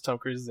 obviously, because Tom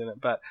Cruise is in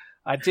it, but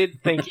I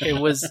did think it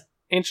was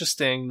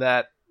interesting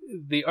that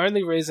the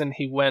only reason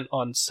he went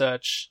on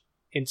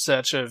in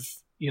search of,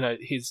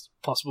 his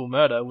possible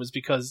murder was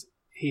because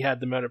he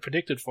had the murder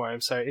predicted for him.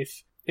 So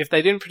if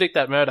they didn't predict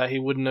that murder, he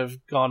wouldn't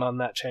have gone on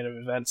that chain of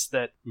events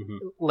that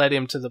led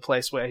him to the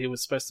place where he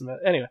was supposed to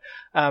murder. Anyway,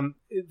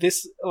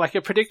 this, like,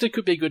 a predictor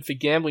could be good for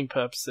gambling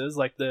purposes,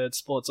 like the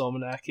Sports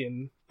Almanac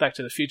in Back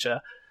to the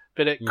Future,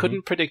 but it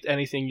couldn't predict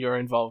anything you're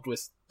involved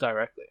with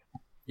directly.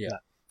 Yeah.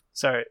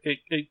 So,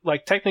 it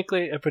like,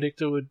 technically, a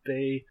predictor would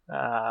be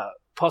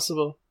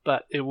possible,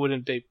 but it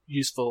wouldn't be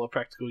useful or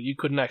practical. You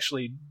couldn't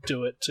actually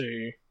do it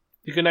to...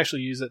 You couldn't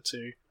actually use it to...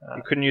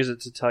 You couldn't use it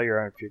to tell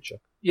your own future.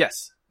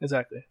 Yes,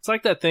 exactly. It's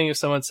like that thing if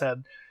someone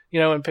said,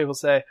 when people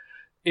say,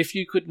 if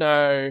you could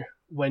know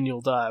when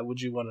you'll die,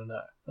 would you want to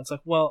know? It's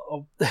like,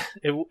 well,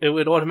 it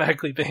would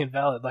automatically be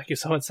invalid. Like if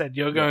someone said,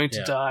 you're going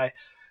to die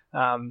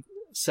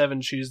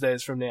 7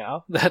 Tuesdays from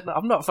now, then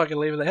I'm not fucking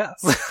leaving the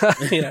house.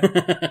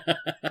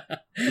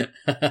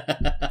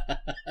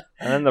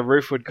 And then the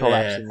roof would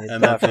collapse and you'd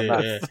and die that's from it,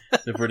 that. yeah.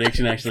 The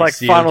prediction It's actually like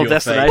sealed Final your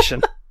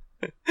Destination.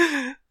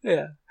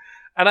 Yeah.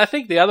 And I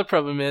think the other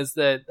problem is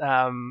that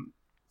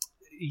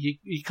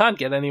you can't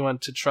get anyone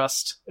to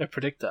trust a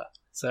predictor.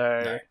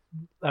 So,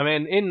 I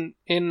mean,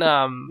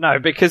 No,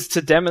 because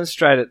to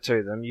demonstrate it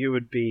to them, you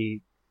would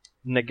be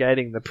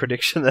negating the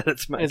prediction that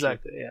it's making.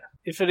 Exactly, yeah.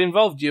 If it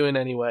involved you in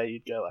any way,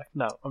 you'd go like,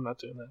 no, I'm not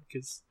doing that,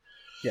 because...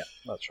 Yeah,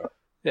 that's right.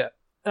 Yeah.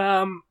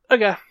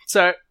 Okay,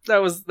 so that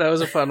was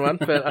a fun one,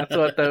 but I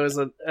thought that was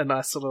a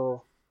nice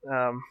little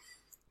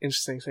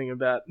interesting thing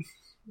about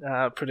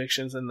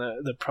predictions and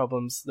the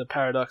problems, the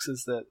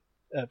paradoxes that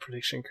a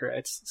prediction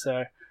creates.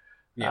 So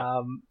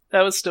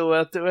that was still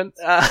worth doing.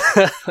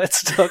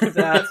 Let's talk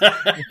about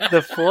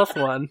the fourth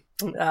one.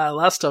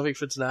 Last topic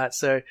for tonight.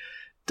 So,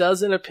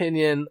 does an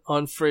opinion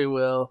on free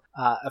will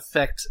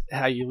affect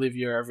how you live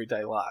your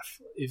everyday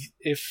life?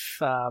 If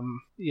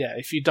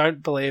you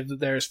don't believe that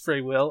there is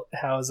free will,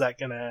 how is that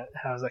gonna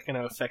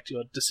affect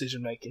your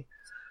decision making?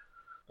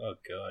 Oh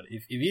god,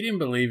 if you didn't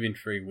believe in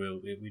free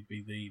will, it would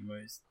be the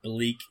most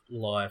bleak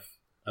life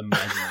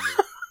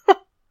imaginable.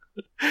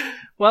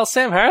 Well,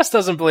 Sam Harris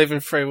doesn't believe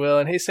in free will,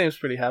 and he seems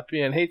pretty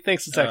happy, and he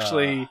thinks it's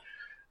actually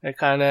it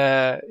kind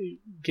of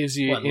gives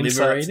you insights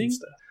liberating? and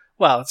stuff.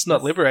 Well, it's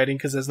not liberating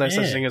because there's no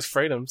such thing as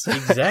freedoms.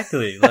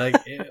 Exactly. Like,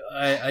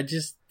 I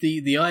just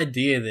the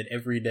idea that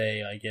every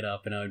day I get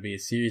up and I would be a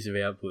series of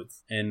outputs,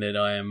 and that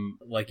I am,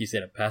 like you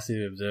said, a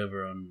passive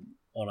observer on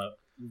a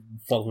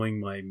following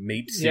my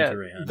meat suit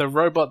around. The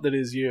robot that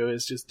is you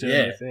is just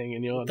doing the thing,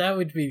 and you're... That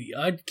would be...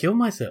 I'd kill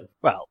myself.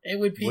 Well, it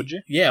would be... Would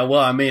you? Yeah,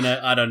 well, I mean,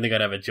 I don't think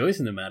I'd have a choice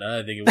in the matter.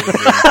 I think it would have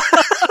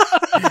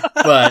been...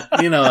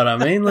 But, you know what I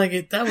mean?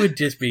 Like, that would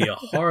just be a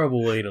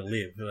horrible way to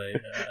live.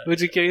 Like,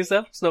 would you kill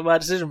yourself? It's not my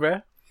decision,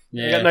 bro.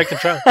 Yeah. You got no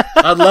control.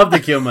 I'd love to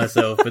kill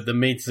myself, but the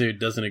meat suit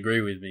doesn't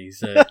agree with me,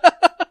 so...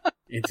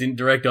 It's in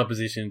direct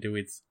opposition to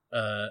its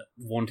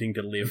wanting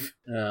to live.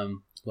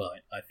 Well,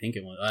 I think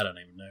it was. I don't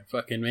even know.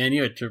 Fucking man,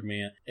 you would trip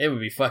me out. It would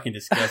be fucking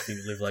disgusting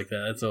to live like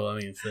that. That's all I'm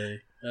going to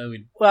say.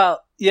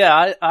 Well,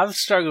 yeah, I've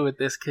struggled with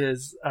this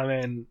because I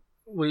mean,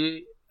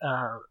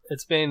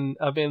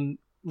 I've been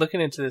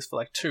looking into this for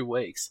like 2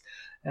 weeks,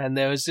 and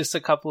there was just a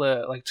couple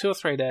of like 2 or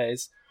 3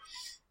 days,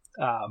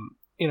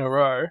 in a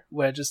row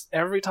where just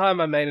every time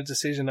I made a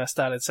decision, I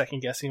started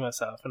second guessing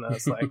myself, and I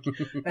was like,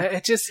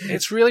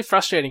 it's really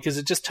frustrating because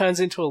it just turns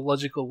into a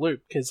logical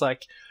loop. Because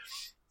like,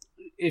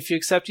 if you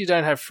accept you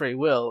don't have free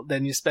will,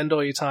 then you spend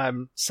all your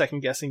time second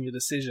guessing your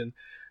decision.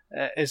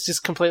 It's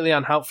just completely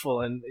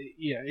unhelpful, and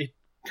it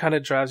kind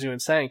of drives you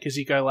insane because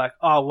you go like,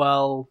 oh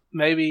well,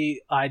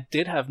 maybe I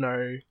didn't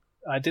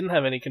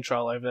have any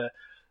control over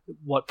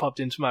what popped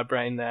into my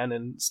brain then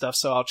and stuff,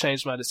 so I'll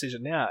change my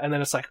decision now. And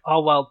then it's like,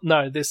 oh well,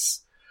 no,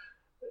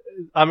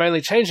 I'm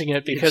only changing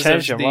it because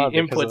of the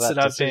inputs that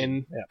I've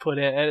been put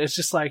in, and it's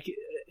just like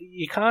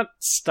you can't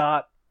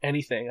start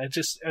anything. It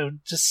just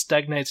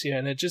stagnates you,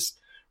 and it just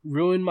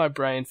ruined my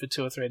brain for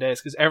 2 or 3 days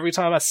because every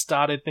time I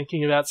started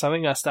thinking about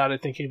something, I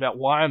started thinking about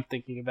why I'm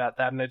thinking about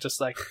that, and it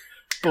just like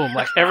boom,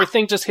 like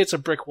everything just hits a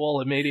brick wall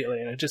immediately,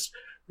 and it just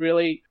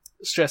really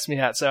stressed me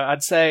out. So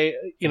I'd say,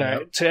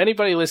 to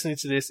anybody listening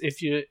to this,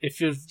 if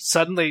you've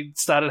suddenly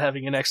started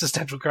having an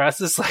existential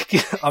crisis, like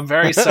I'm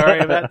very sorry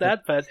about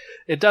that, but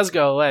it does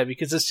go away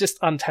because it's just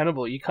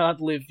untenable. You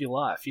can't live your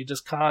life. You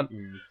just can't.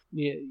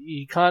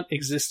 You can't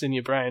exist in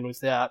your brain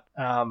without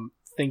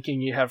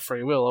thinking you have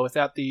free will, or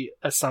without the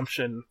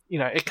assumption.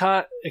 It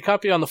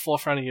can't be on the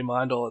forefront of your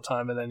mind all the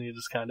time, and then you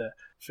just kind of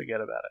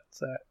forget about it.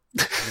 So.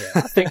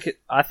 Yeah,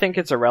 I think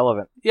it's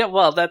irrelevant. Yeah,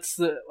 well,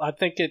 I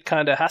think it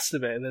kind of has to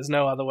be. There's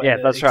no other way. Yeah,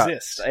 to that's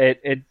exist. right.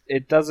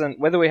 It doesn't,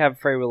 whether we have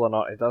free will or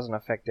not, it doesn't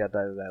affect our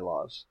day-to-day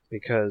lives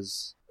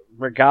because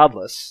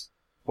regardless,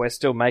 we're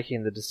still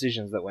making the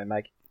decisions that we're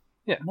making.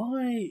 Yeah.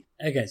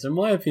 So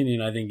my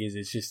opinion, I think, is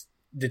it's just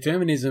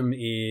determinism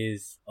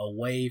is a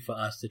way for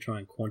us to try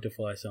and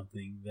quantify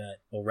something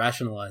or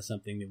rationalize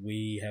something that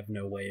we have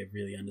no way of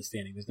really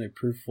understanding. There's no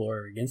proof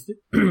for or against it,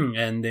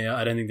 and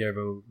I don't think there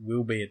ever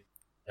will be.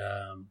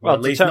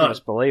 At least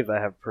determinists believe they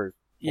have proof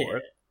for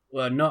it.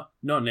 Well, not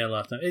in our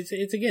lifetime.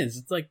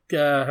 It's like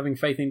having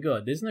faith in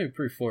God. There's no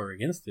proof for or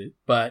against it,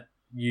 but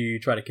you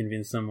try to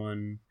convince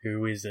someone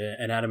who is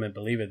an adamant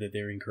believer that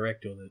they're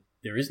incorrect or that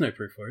there is no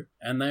proof for it,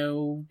 and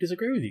they'll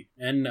disagree with you.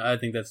 And I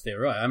think that's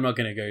their right. I'm not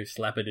going to go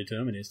slap a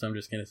determinist. I'm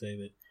just going to say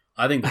that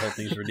I think the whole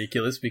thing's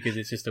ridiculous because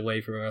it's just a way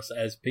for us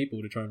as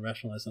people to try and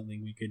rationalize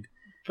something we could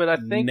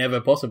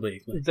never possibly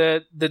explain.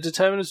 The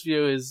determinist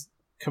view is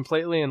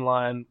completely in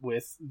line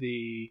with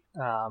the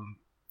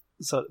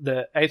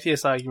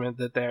atheist argument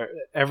that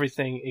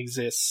everything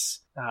exists,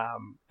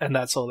 and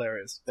that's all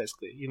there is,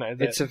 basically.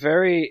 It's a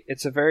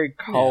very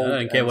cold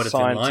and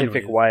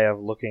scientific way of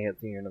looking at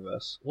the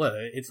universe. Well,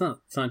 it's not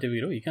scientific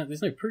at all.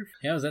 There's no proof.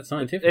 How is that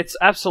scientific? It's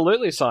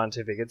absolutely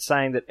scientific. It's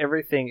saying that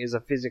everything is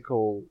a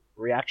physical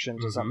reaction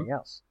to something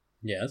else.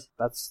 Yes.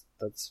 That's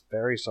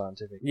very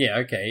scientific. Yeah,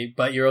 okay,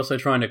 but you're also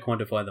trying to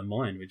quantify the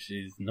mind, which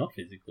is not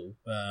physical.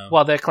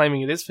 Well, they're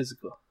claiming it is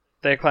physical.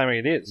 They're claiming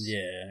it is.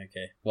 Yeah,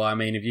 okay. Well, I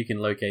mean, if you can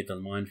locate the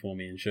mind for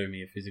me and show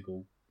me a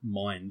physical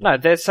mind... No,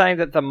 they're saying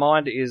that the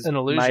mind is an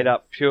illusion. Made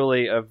up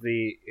purely of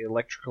the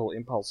electrical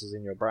impulses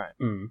in your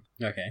brain.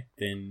 Okay,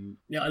 then...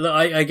 Yeah,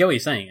 I get what you're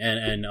saying,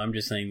 and I'm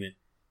just saying that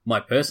my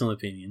personal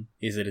opinion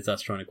is that it's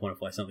us trying to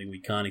quantify something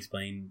we can't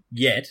explain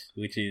yet,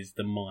 which is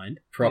the mind,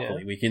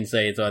 properly. Yeah. We can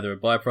say it's either a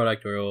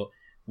byproduct or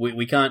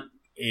we can't,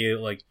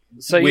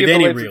 So you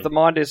believe that the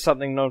mind is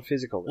something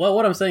non-physical? Well,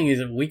 what I'm saying is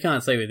that we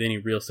can't say with any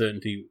real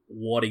certainty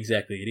what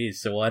exactly it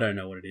is, so I don't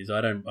know what it is.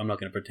 I'm not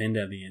going to pretend to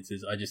have the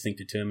answers. I just think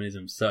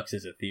determinism sucks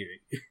as a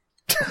theory.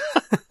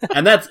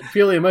 And that's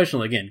purely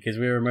emotional, again, because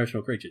we're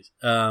emotional creatures.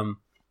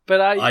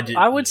 But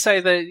I would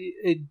say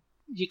that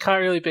you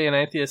can't really be an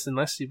atheist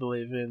unless you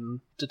believe in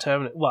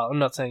determinism. Well, I'm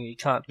not saying you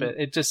can't, but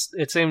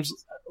it seems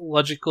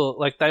logical.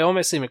 Like, they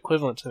almost seem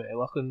equivalent to me.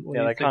 Lachlan,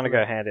 yeah, they kind of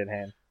go hand in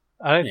hand.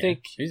 I don't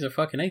think... He's a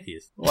fucking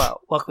atheist.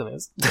 Well, Lachlan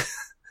is.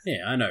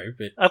 Yeah, I know,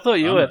 but... I thought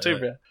you were too,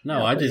 bro.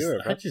 No, I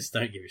just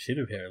don't give a shit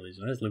about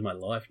religion. I just live my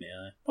life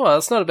now. Well,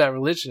 it's not about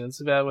religion.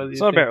 It's about whether It's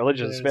not about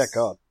religion. It's about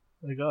God.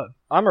 God.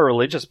 I'm a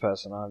religious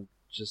person. I'm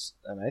just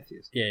an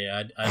atheist.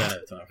 Yeah, I don't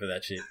have time for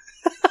that shit.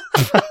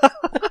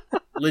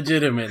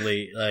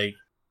 Legitimately, like,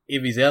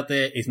 if he's out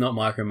there, he's not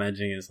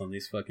micromanaging us on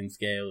this fucking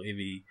scale. If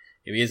he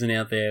isn't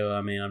out there, well,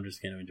 I mean, I'm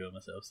just going to enjoy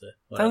myself. So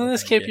doesn't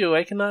this keep you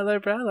awake at night, though,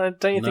 Brad?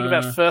 Don't you think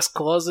about first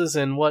clauses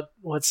and what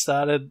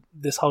started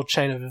this whole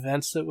chain of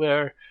events that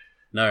we're...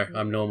 No,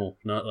 I'm normal,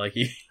 not like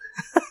you.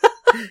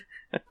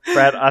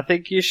 Brad, I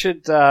think you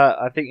should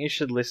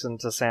listen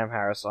to Sam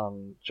Harris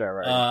on Joe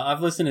Rogan.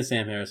 I've listened to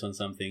Sam Harris on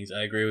some things.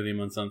 I agree with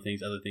him on some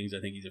things. Other things, I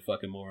think he's a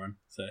fucking moron.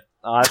 So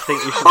I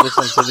think you should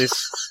listen to this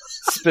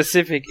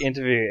specific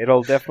interview.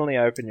 It'll definitely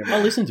open your mind.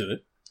 I'll listen to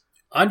it.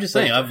 I'm just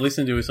saying, I've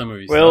listened to some of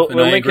his We'll- stuff, and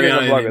we'll I link it agree in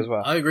the on blog him. as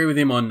well. I agree with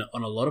him on a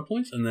lot of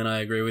points, and then I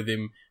agree with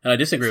him, and I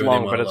disagree It's with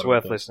him long, on but a it's lot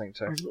worth of points. listening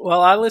to.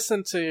 Well, I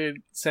listened to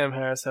Sam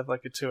Harris have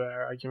like a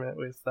 2-hour argument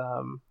with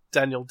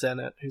Daniel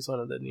Dennett, who's one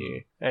of the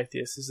new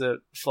atheists. He's a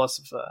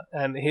philosopher,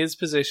 and his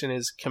position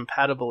is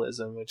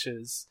compatibilism, which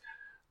is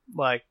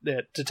like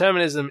that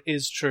determinism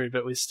is true,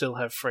 but we still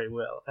have free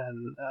will,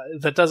 and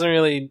that doesn't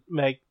really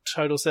make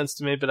total sense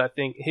to me. But I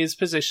think his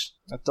position,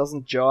 It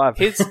doesn't jive.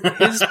 his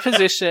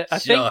position, I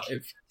think.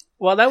 Jive.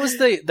 Well, that was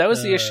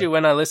the issue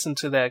when I listened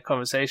to their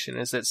conversation,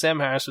 is that Sam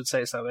Harris would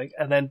say something,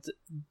 and then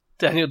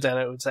Daniel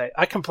Dennett would say,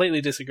 I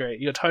completely disagree.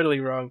 You're totally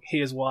wrong.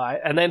 Here's why.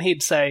 And then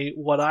he'd say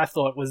what I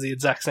thought was the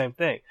exact same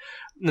thing.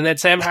 And then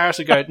Sam Harris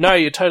would go, no,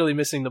 you're totally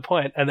missing the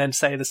point, and then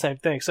say the same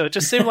thing. So it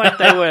just seemed like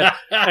they were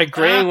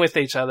agreeing with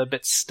each other,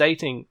 but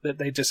stating that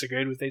they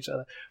disagreed with each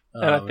other.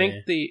 And I think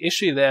man. the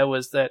issue there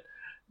was that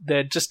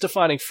they're just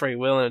defining free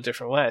will in a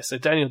different way. So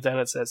Daniel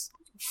Dennett says,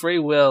 free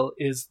will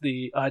is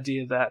the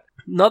idea that,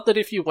 not that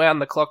if you wound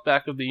the clock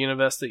back of the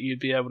universe that you'd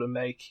be able to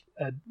make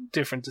a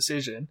different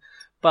decision,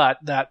 but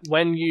that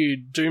when you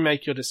do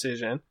make your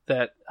decision,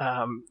 that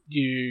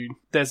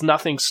there's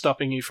nothing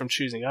stopping you from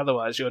choosing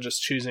otherwise. You're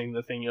just choosing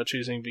the thing you're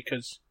choosing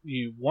because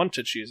you want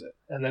to choose it.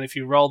 And then if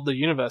you rolled the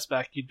universe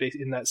back, you'd be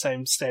in that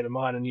same state of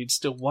mind and you'd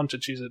still want to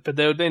choose it. But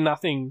there would be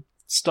nothing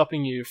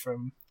stopping you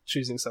from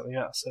choosing something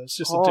else. So it's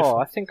just a I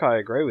different... think I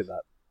agree with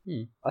that.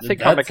 I think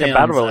that I'm a sounds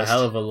compatibilist. a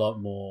hell of a lot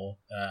more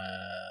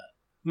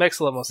Makes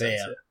a lot more fair.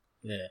 sense. Yeah.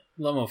 Yeah,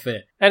 a lot more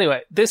fair.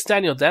 Anyway, this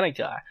Daniel Dennett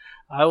guy,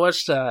 I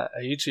watched a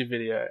YouTube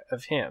video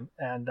of him,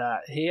 and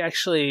he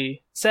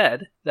actually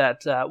said that,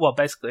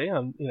 basically,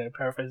 I'm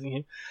paraphrasing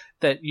him,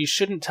 that you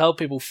shouldn't tell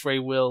people free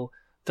will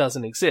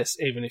doesn't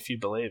exist, even if you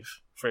believe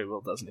free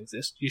will doesn't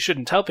exist. You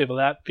shouldn't tell people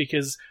that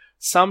because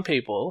some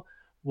people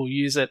will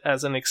use it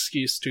as an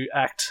excuse to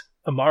act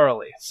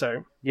immorally.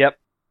 So, Yep.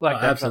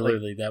 like,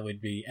 Absolutely, that would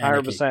be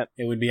anarchy. 100%.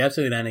 It would be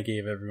absolute anarchy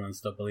if everyone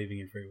stopped believing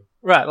in free will.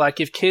 right, like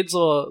if kids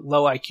or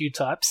low IQ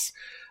types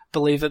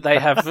believe that they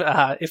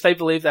have, if they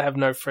believe they have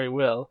no free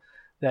will,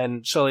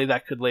 then surely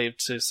that could lead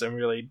to some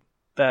really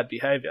bad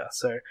behavior.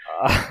 So,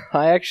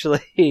 I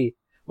actually,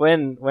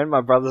 when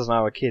my brothers and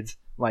I were kids,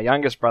 my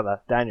youngest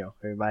brother, Daniel,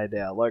 who made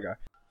our logo,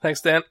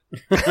 thanks, Dan.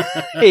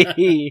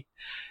 he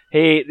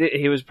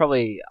was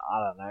probably,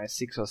 I don't know,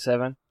 6 or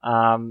 7.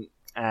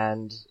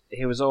 And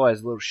he was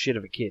always a little shit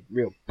of a kid,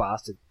 real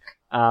bastard.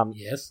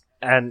 Yes.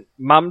 And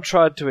Mum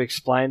tried to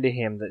explain to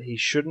him that he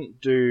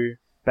shouldn't do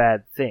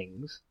bad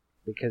things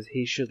because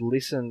he should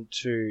listen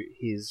to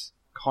his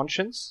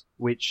conscience,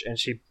 and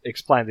she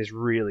explained this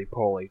really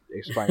poorly,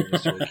 explaining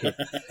this to a kid.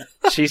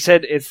 She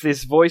said it's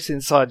this voice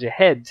inside your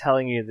head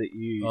telling you that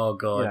Oh,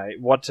 God. you know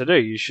what to do.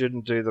 You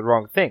shouldn't do the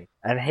wrong thing.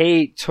 And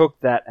he took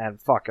that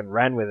and fucking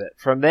ran with it.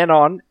 From then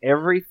on,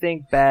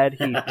 everything bad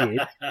he did,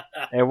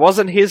 it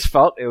wasn't his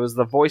fault. It was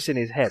the voice in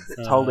his head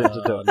that told him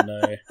to do it.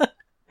 No.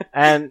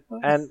 And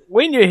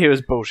we knew he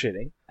was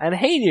bullshitting, and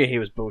he knew he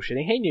was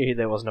bullshitting. He knew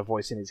there wasn't a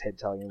voice in his head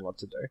telling him what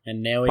to do.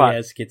 And now he But-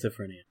 has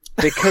schizophrenia.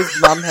 Because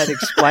Mum had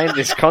explained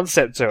this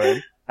concept to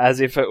him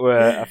as if it were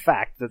a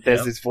fact that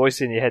there's Yep. this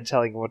voice in your head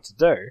telling you what to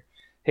do,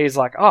 he's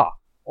like, oh,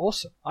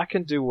 awesome. I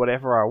can do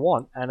whatever I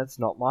want, and it's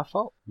not my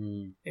fault.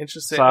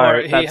 Interesting. So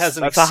or he that's- has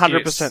an that's excuse.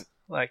 100%.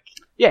 Like,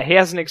 Yeah, he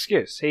has an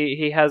excuse.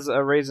 He has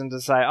a reason to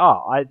say,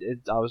 oh, I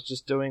was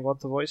just doing what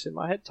the voice in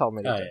my head told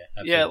me to Oh, do.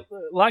 yeah. yeah,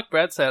 like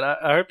Brad said,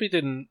 I hope he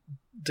didn't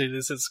do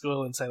this at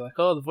school and say like,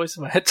 "Oh, the voice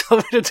in my head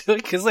told me to do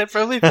it," because they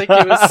probably think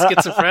he was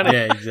schizophrenic.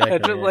 Yeah, exactly.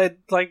 And just, yeah.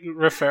 like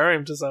refer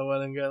him to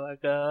someone and go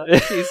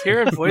like, he's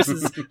hearing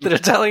voices that are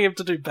telling him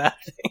to do bad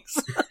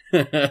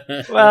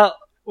things. Well,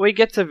 we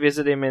get to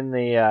visit him in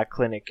the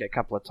clinic a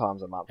couple of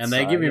times a month. And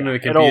they so, give him yeah, a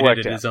it all computer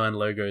worked to out. design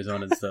logos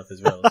on and stuff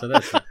as well. So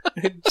that's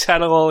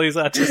Channel all his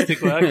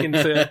artistic work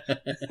into.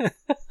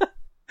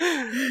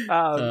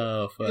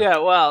 oh fuck. Yeah,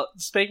 well,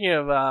 speaking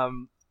of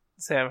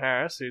Sam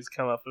Harris, who's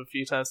come up a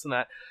few times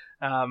tonight,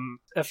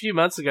 a few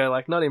months ago,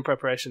 like not in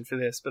preparation for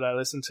this, but I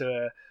listened to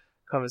a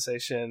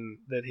conversation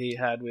that he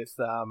had with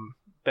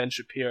Ben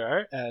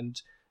Shapiro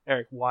and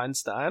Eric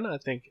Weinstein. I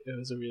think it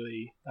was a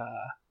really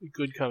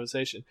good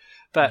conversation.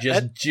 But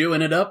Just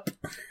Jewing it up.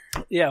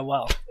 yeah,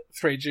 well,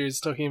 3 Jews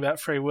talking about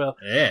free will.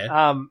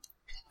 Yeah.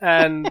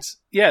 And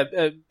yeah,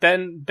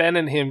 Ben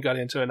and him got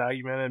into an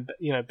argument,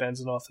 and Ben's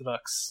an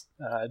Orthodox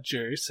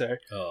Jew, so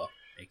Oh,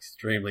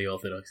 extremely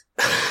orthodox.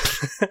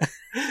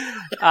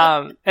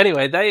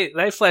 anyway,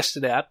 they fleshed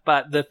it out.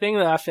 But the thing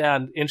that I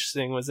found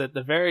interesting was at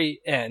the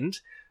very end,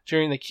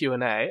 during the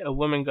Q&A, a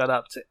woman got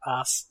up to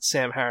ask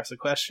Sam Harris a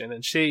question,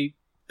 and she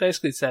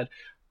basically said,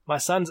 "My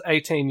son's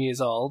 18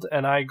 years old,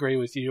 and I agree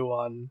with you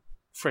on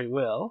free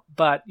will,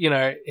 but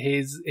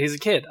he's a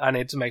kid. I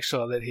need to make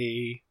sure that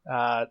he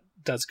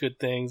does good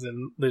things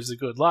and lives a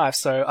good life.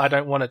 So I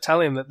don't want to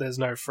tell him that there's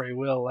no free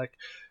will. Like,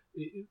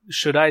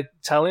 should I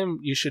tell him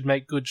you should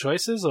make good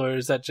choices, or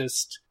is that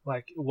just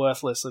like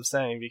worthless of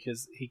saying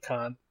because he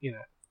can't,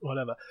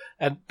 whatever?"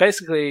 And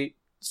basically,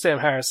 Sam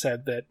Harris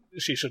said that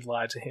she should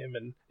lie to him,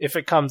 and if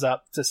it comes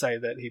up, to say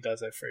that he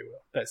does have free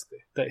will, basically.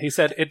 That he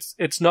said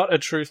it's not a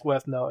truth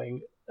worth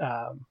knowing.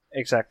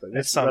 Exactly.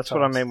 That's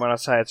what I mean when I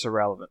say it's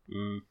irrelevant.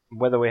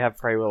 Whether we have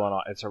free will or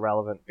not, it's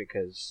irrelevant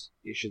because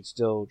you should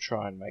still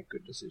try and make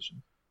good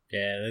decisions.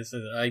 Yeah,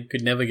 I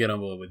could never get on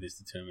board with this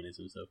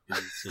determinism stuff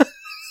because it's just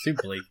too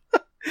bleak.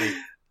 It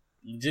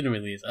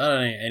legitimately is. I don't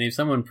know. And if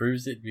someone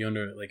proves it beyond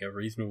a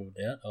reasonable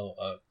doubt,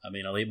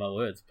 I'll eat my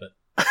words, but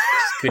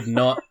just could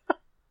not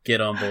get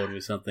on board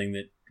with something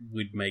that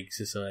would make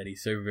society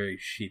so very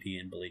shitty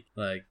and bleak.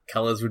 Like,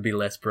 colours would be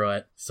less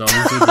bright, songs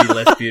would be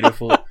less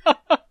beautiful,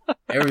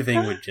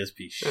 everything would just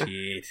be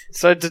shit.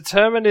 So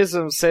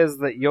determinism says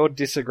that you're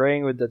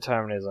disagreeing with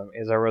determinism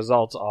is a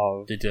result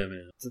of...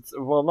 Determinism.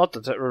 Well, not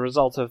a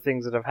result of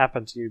things that have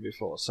happened to you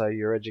before. So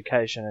your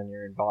education and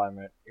your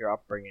environment, your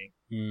upbringing,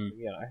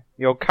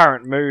 your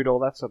current mood, all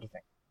that sort of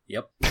thing.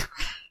 Yep.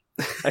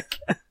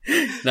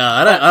 No,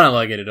 I don't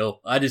like it at all.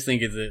 I just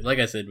think it's like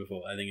I said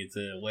before, I think it's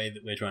a way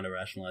that we're trying to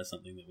rationalize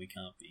something that we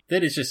can't be.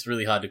 That is just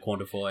really hard to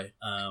quantify.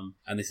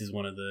 And this is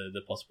one of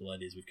the possible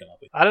ideas we've come up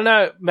with. I don't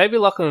know. Maybe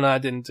Lachlan and I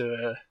didn't do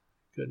a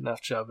good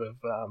enough job of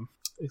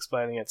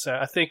explaining it. So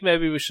I think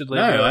maybe we should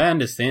leave it. No, I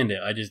understand it.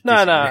 I just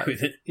disagree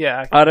with it.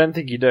 Yeah. I don't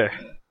think you do.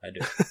 I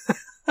do.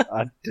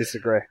 I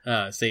disagree.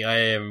 See, I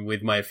am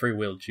with my free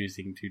will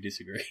choosing to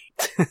disagree.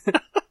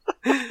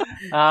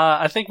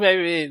 I think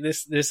maybe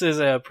this is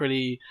a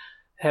pretty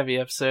heavy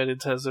episode in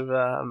terms of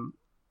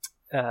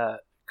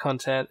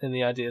content and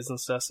the ideas and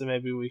stuff. So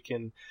maybe we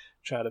can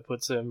try to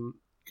put some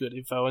good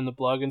info in the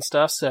blog and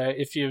stuff. So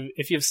if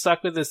you've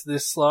stuck with us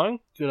this long,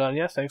 good on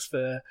you. Thanks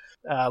for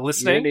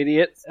listening. You're an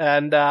idiot.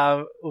 And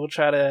we'll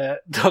try to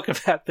talk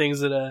about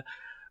things that are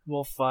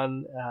more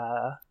fun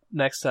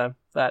next time.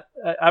 But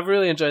I've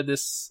really enjoyed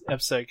this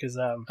episode because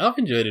I've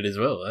enjoyed it as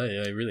well.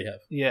 I really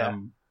have. Yeah.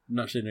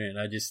 Not shitting around.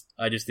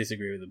 I just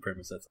disagree with the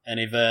premise. And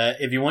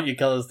if you want your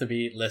colours to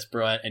be less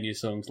bright and your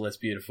songs less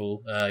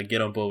beautiful, get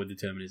on board with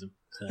determinism.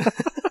 So.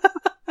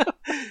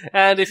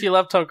 And if you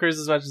love Tom Cruise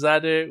as much as I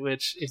do,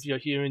 which if you're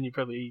human you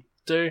probably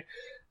do,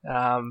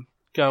 go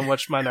and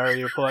watch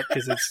Minority Report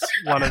because it's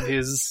one of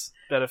his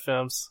better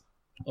films.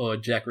 Or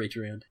Jack Reach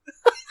Around.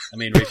 I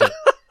mean Reach Up.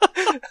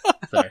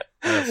 Sorry,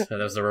 that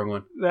was the wrong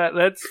one.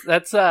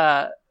 That's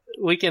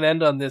we can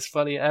end on this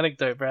funny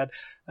anecdote, Brad.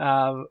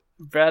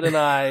 Brad and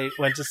I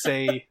went to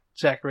see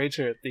Jack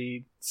Reacher at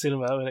the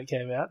cinema when it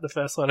came out, the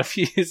first one a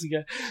few years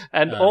ago.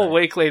 And all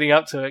week leading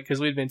up to it,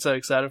 because we'd been so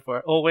excited for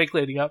it, all week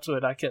leading up to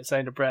it, I kept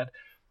saying to Brad,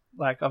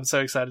 like, I'm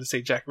so excited to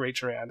see Jack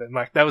Reach Around. And,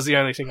 like, that was the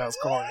only thing I was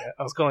calling it.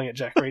 I was calling it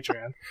Jack Reach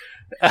Around.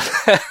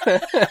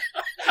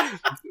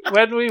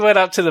 When we went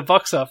up to the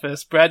box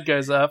office, Brad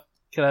goes up,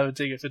 can I have a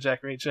ticket for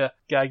Jack Reacher?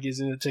 Guy gives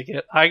me the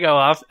ticket. I go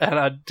up, and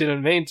I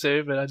didn't mean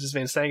to, but I've just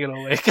been saying it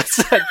all week. I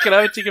said, can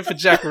I have a ticket for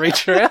Jack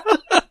Reach Around?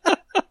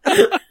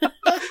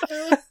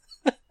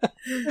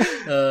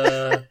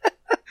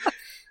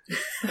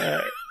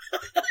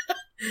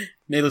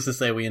 Needless to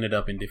say, we ended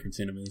up in different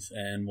cinemas,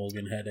 and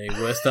Morgan had a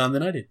worse time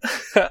than I did.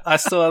 I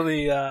saw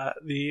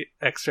the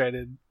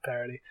X-rated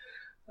parody,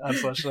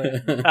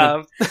 unfortunately.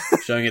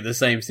 Showing at the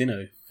same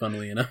cine,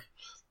 funnily enough.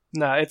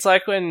 No, it's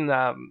like when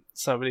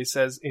somebody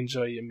says,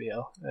 enjoy your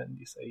meal, and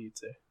you say you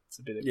too. It's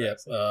a bit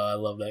embarrassing. Yeah, I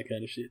love that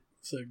kind of shit.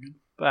 So good.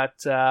 But,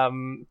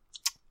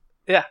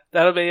 yeah,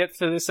 that'll be it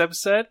for this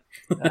episode.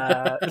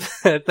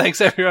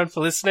 Thanks everyone for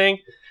listening.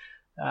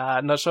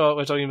 Not sure what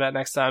we're talking about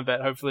next time,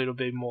 but hopefully it'll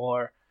be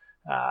more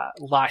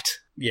light.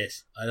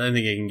 Yes, I don't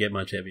think it can get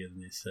much heavier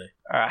than this. So.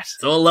 All right.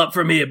 It's all up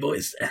from here,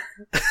 boys.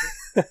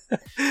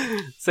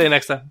 See you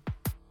next time.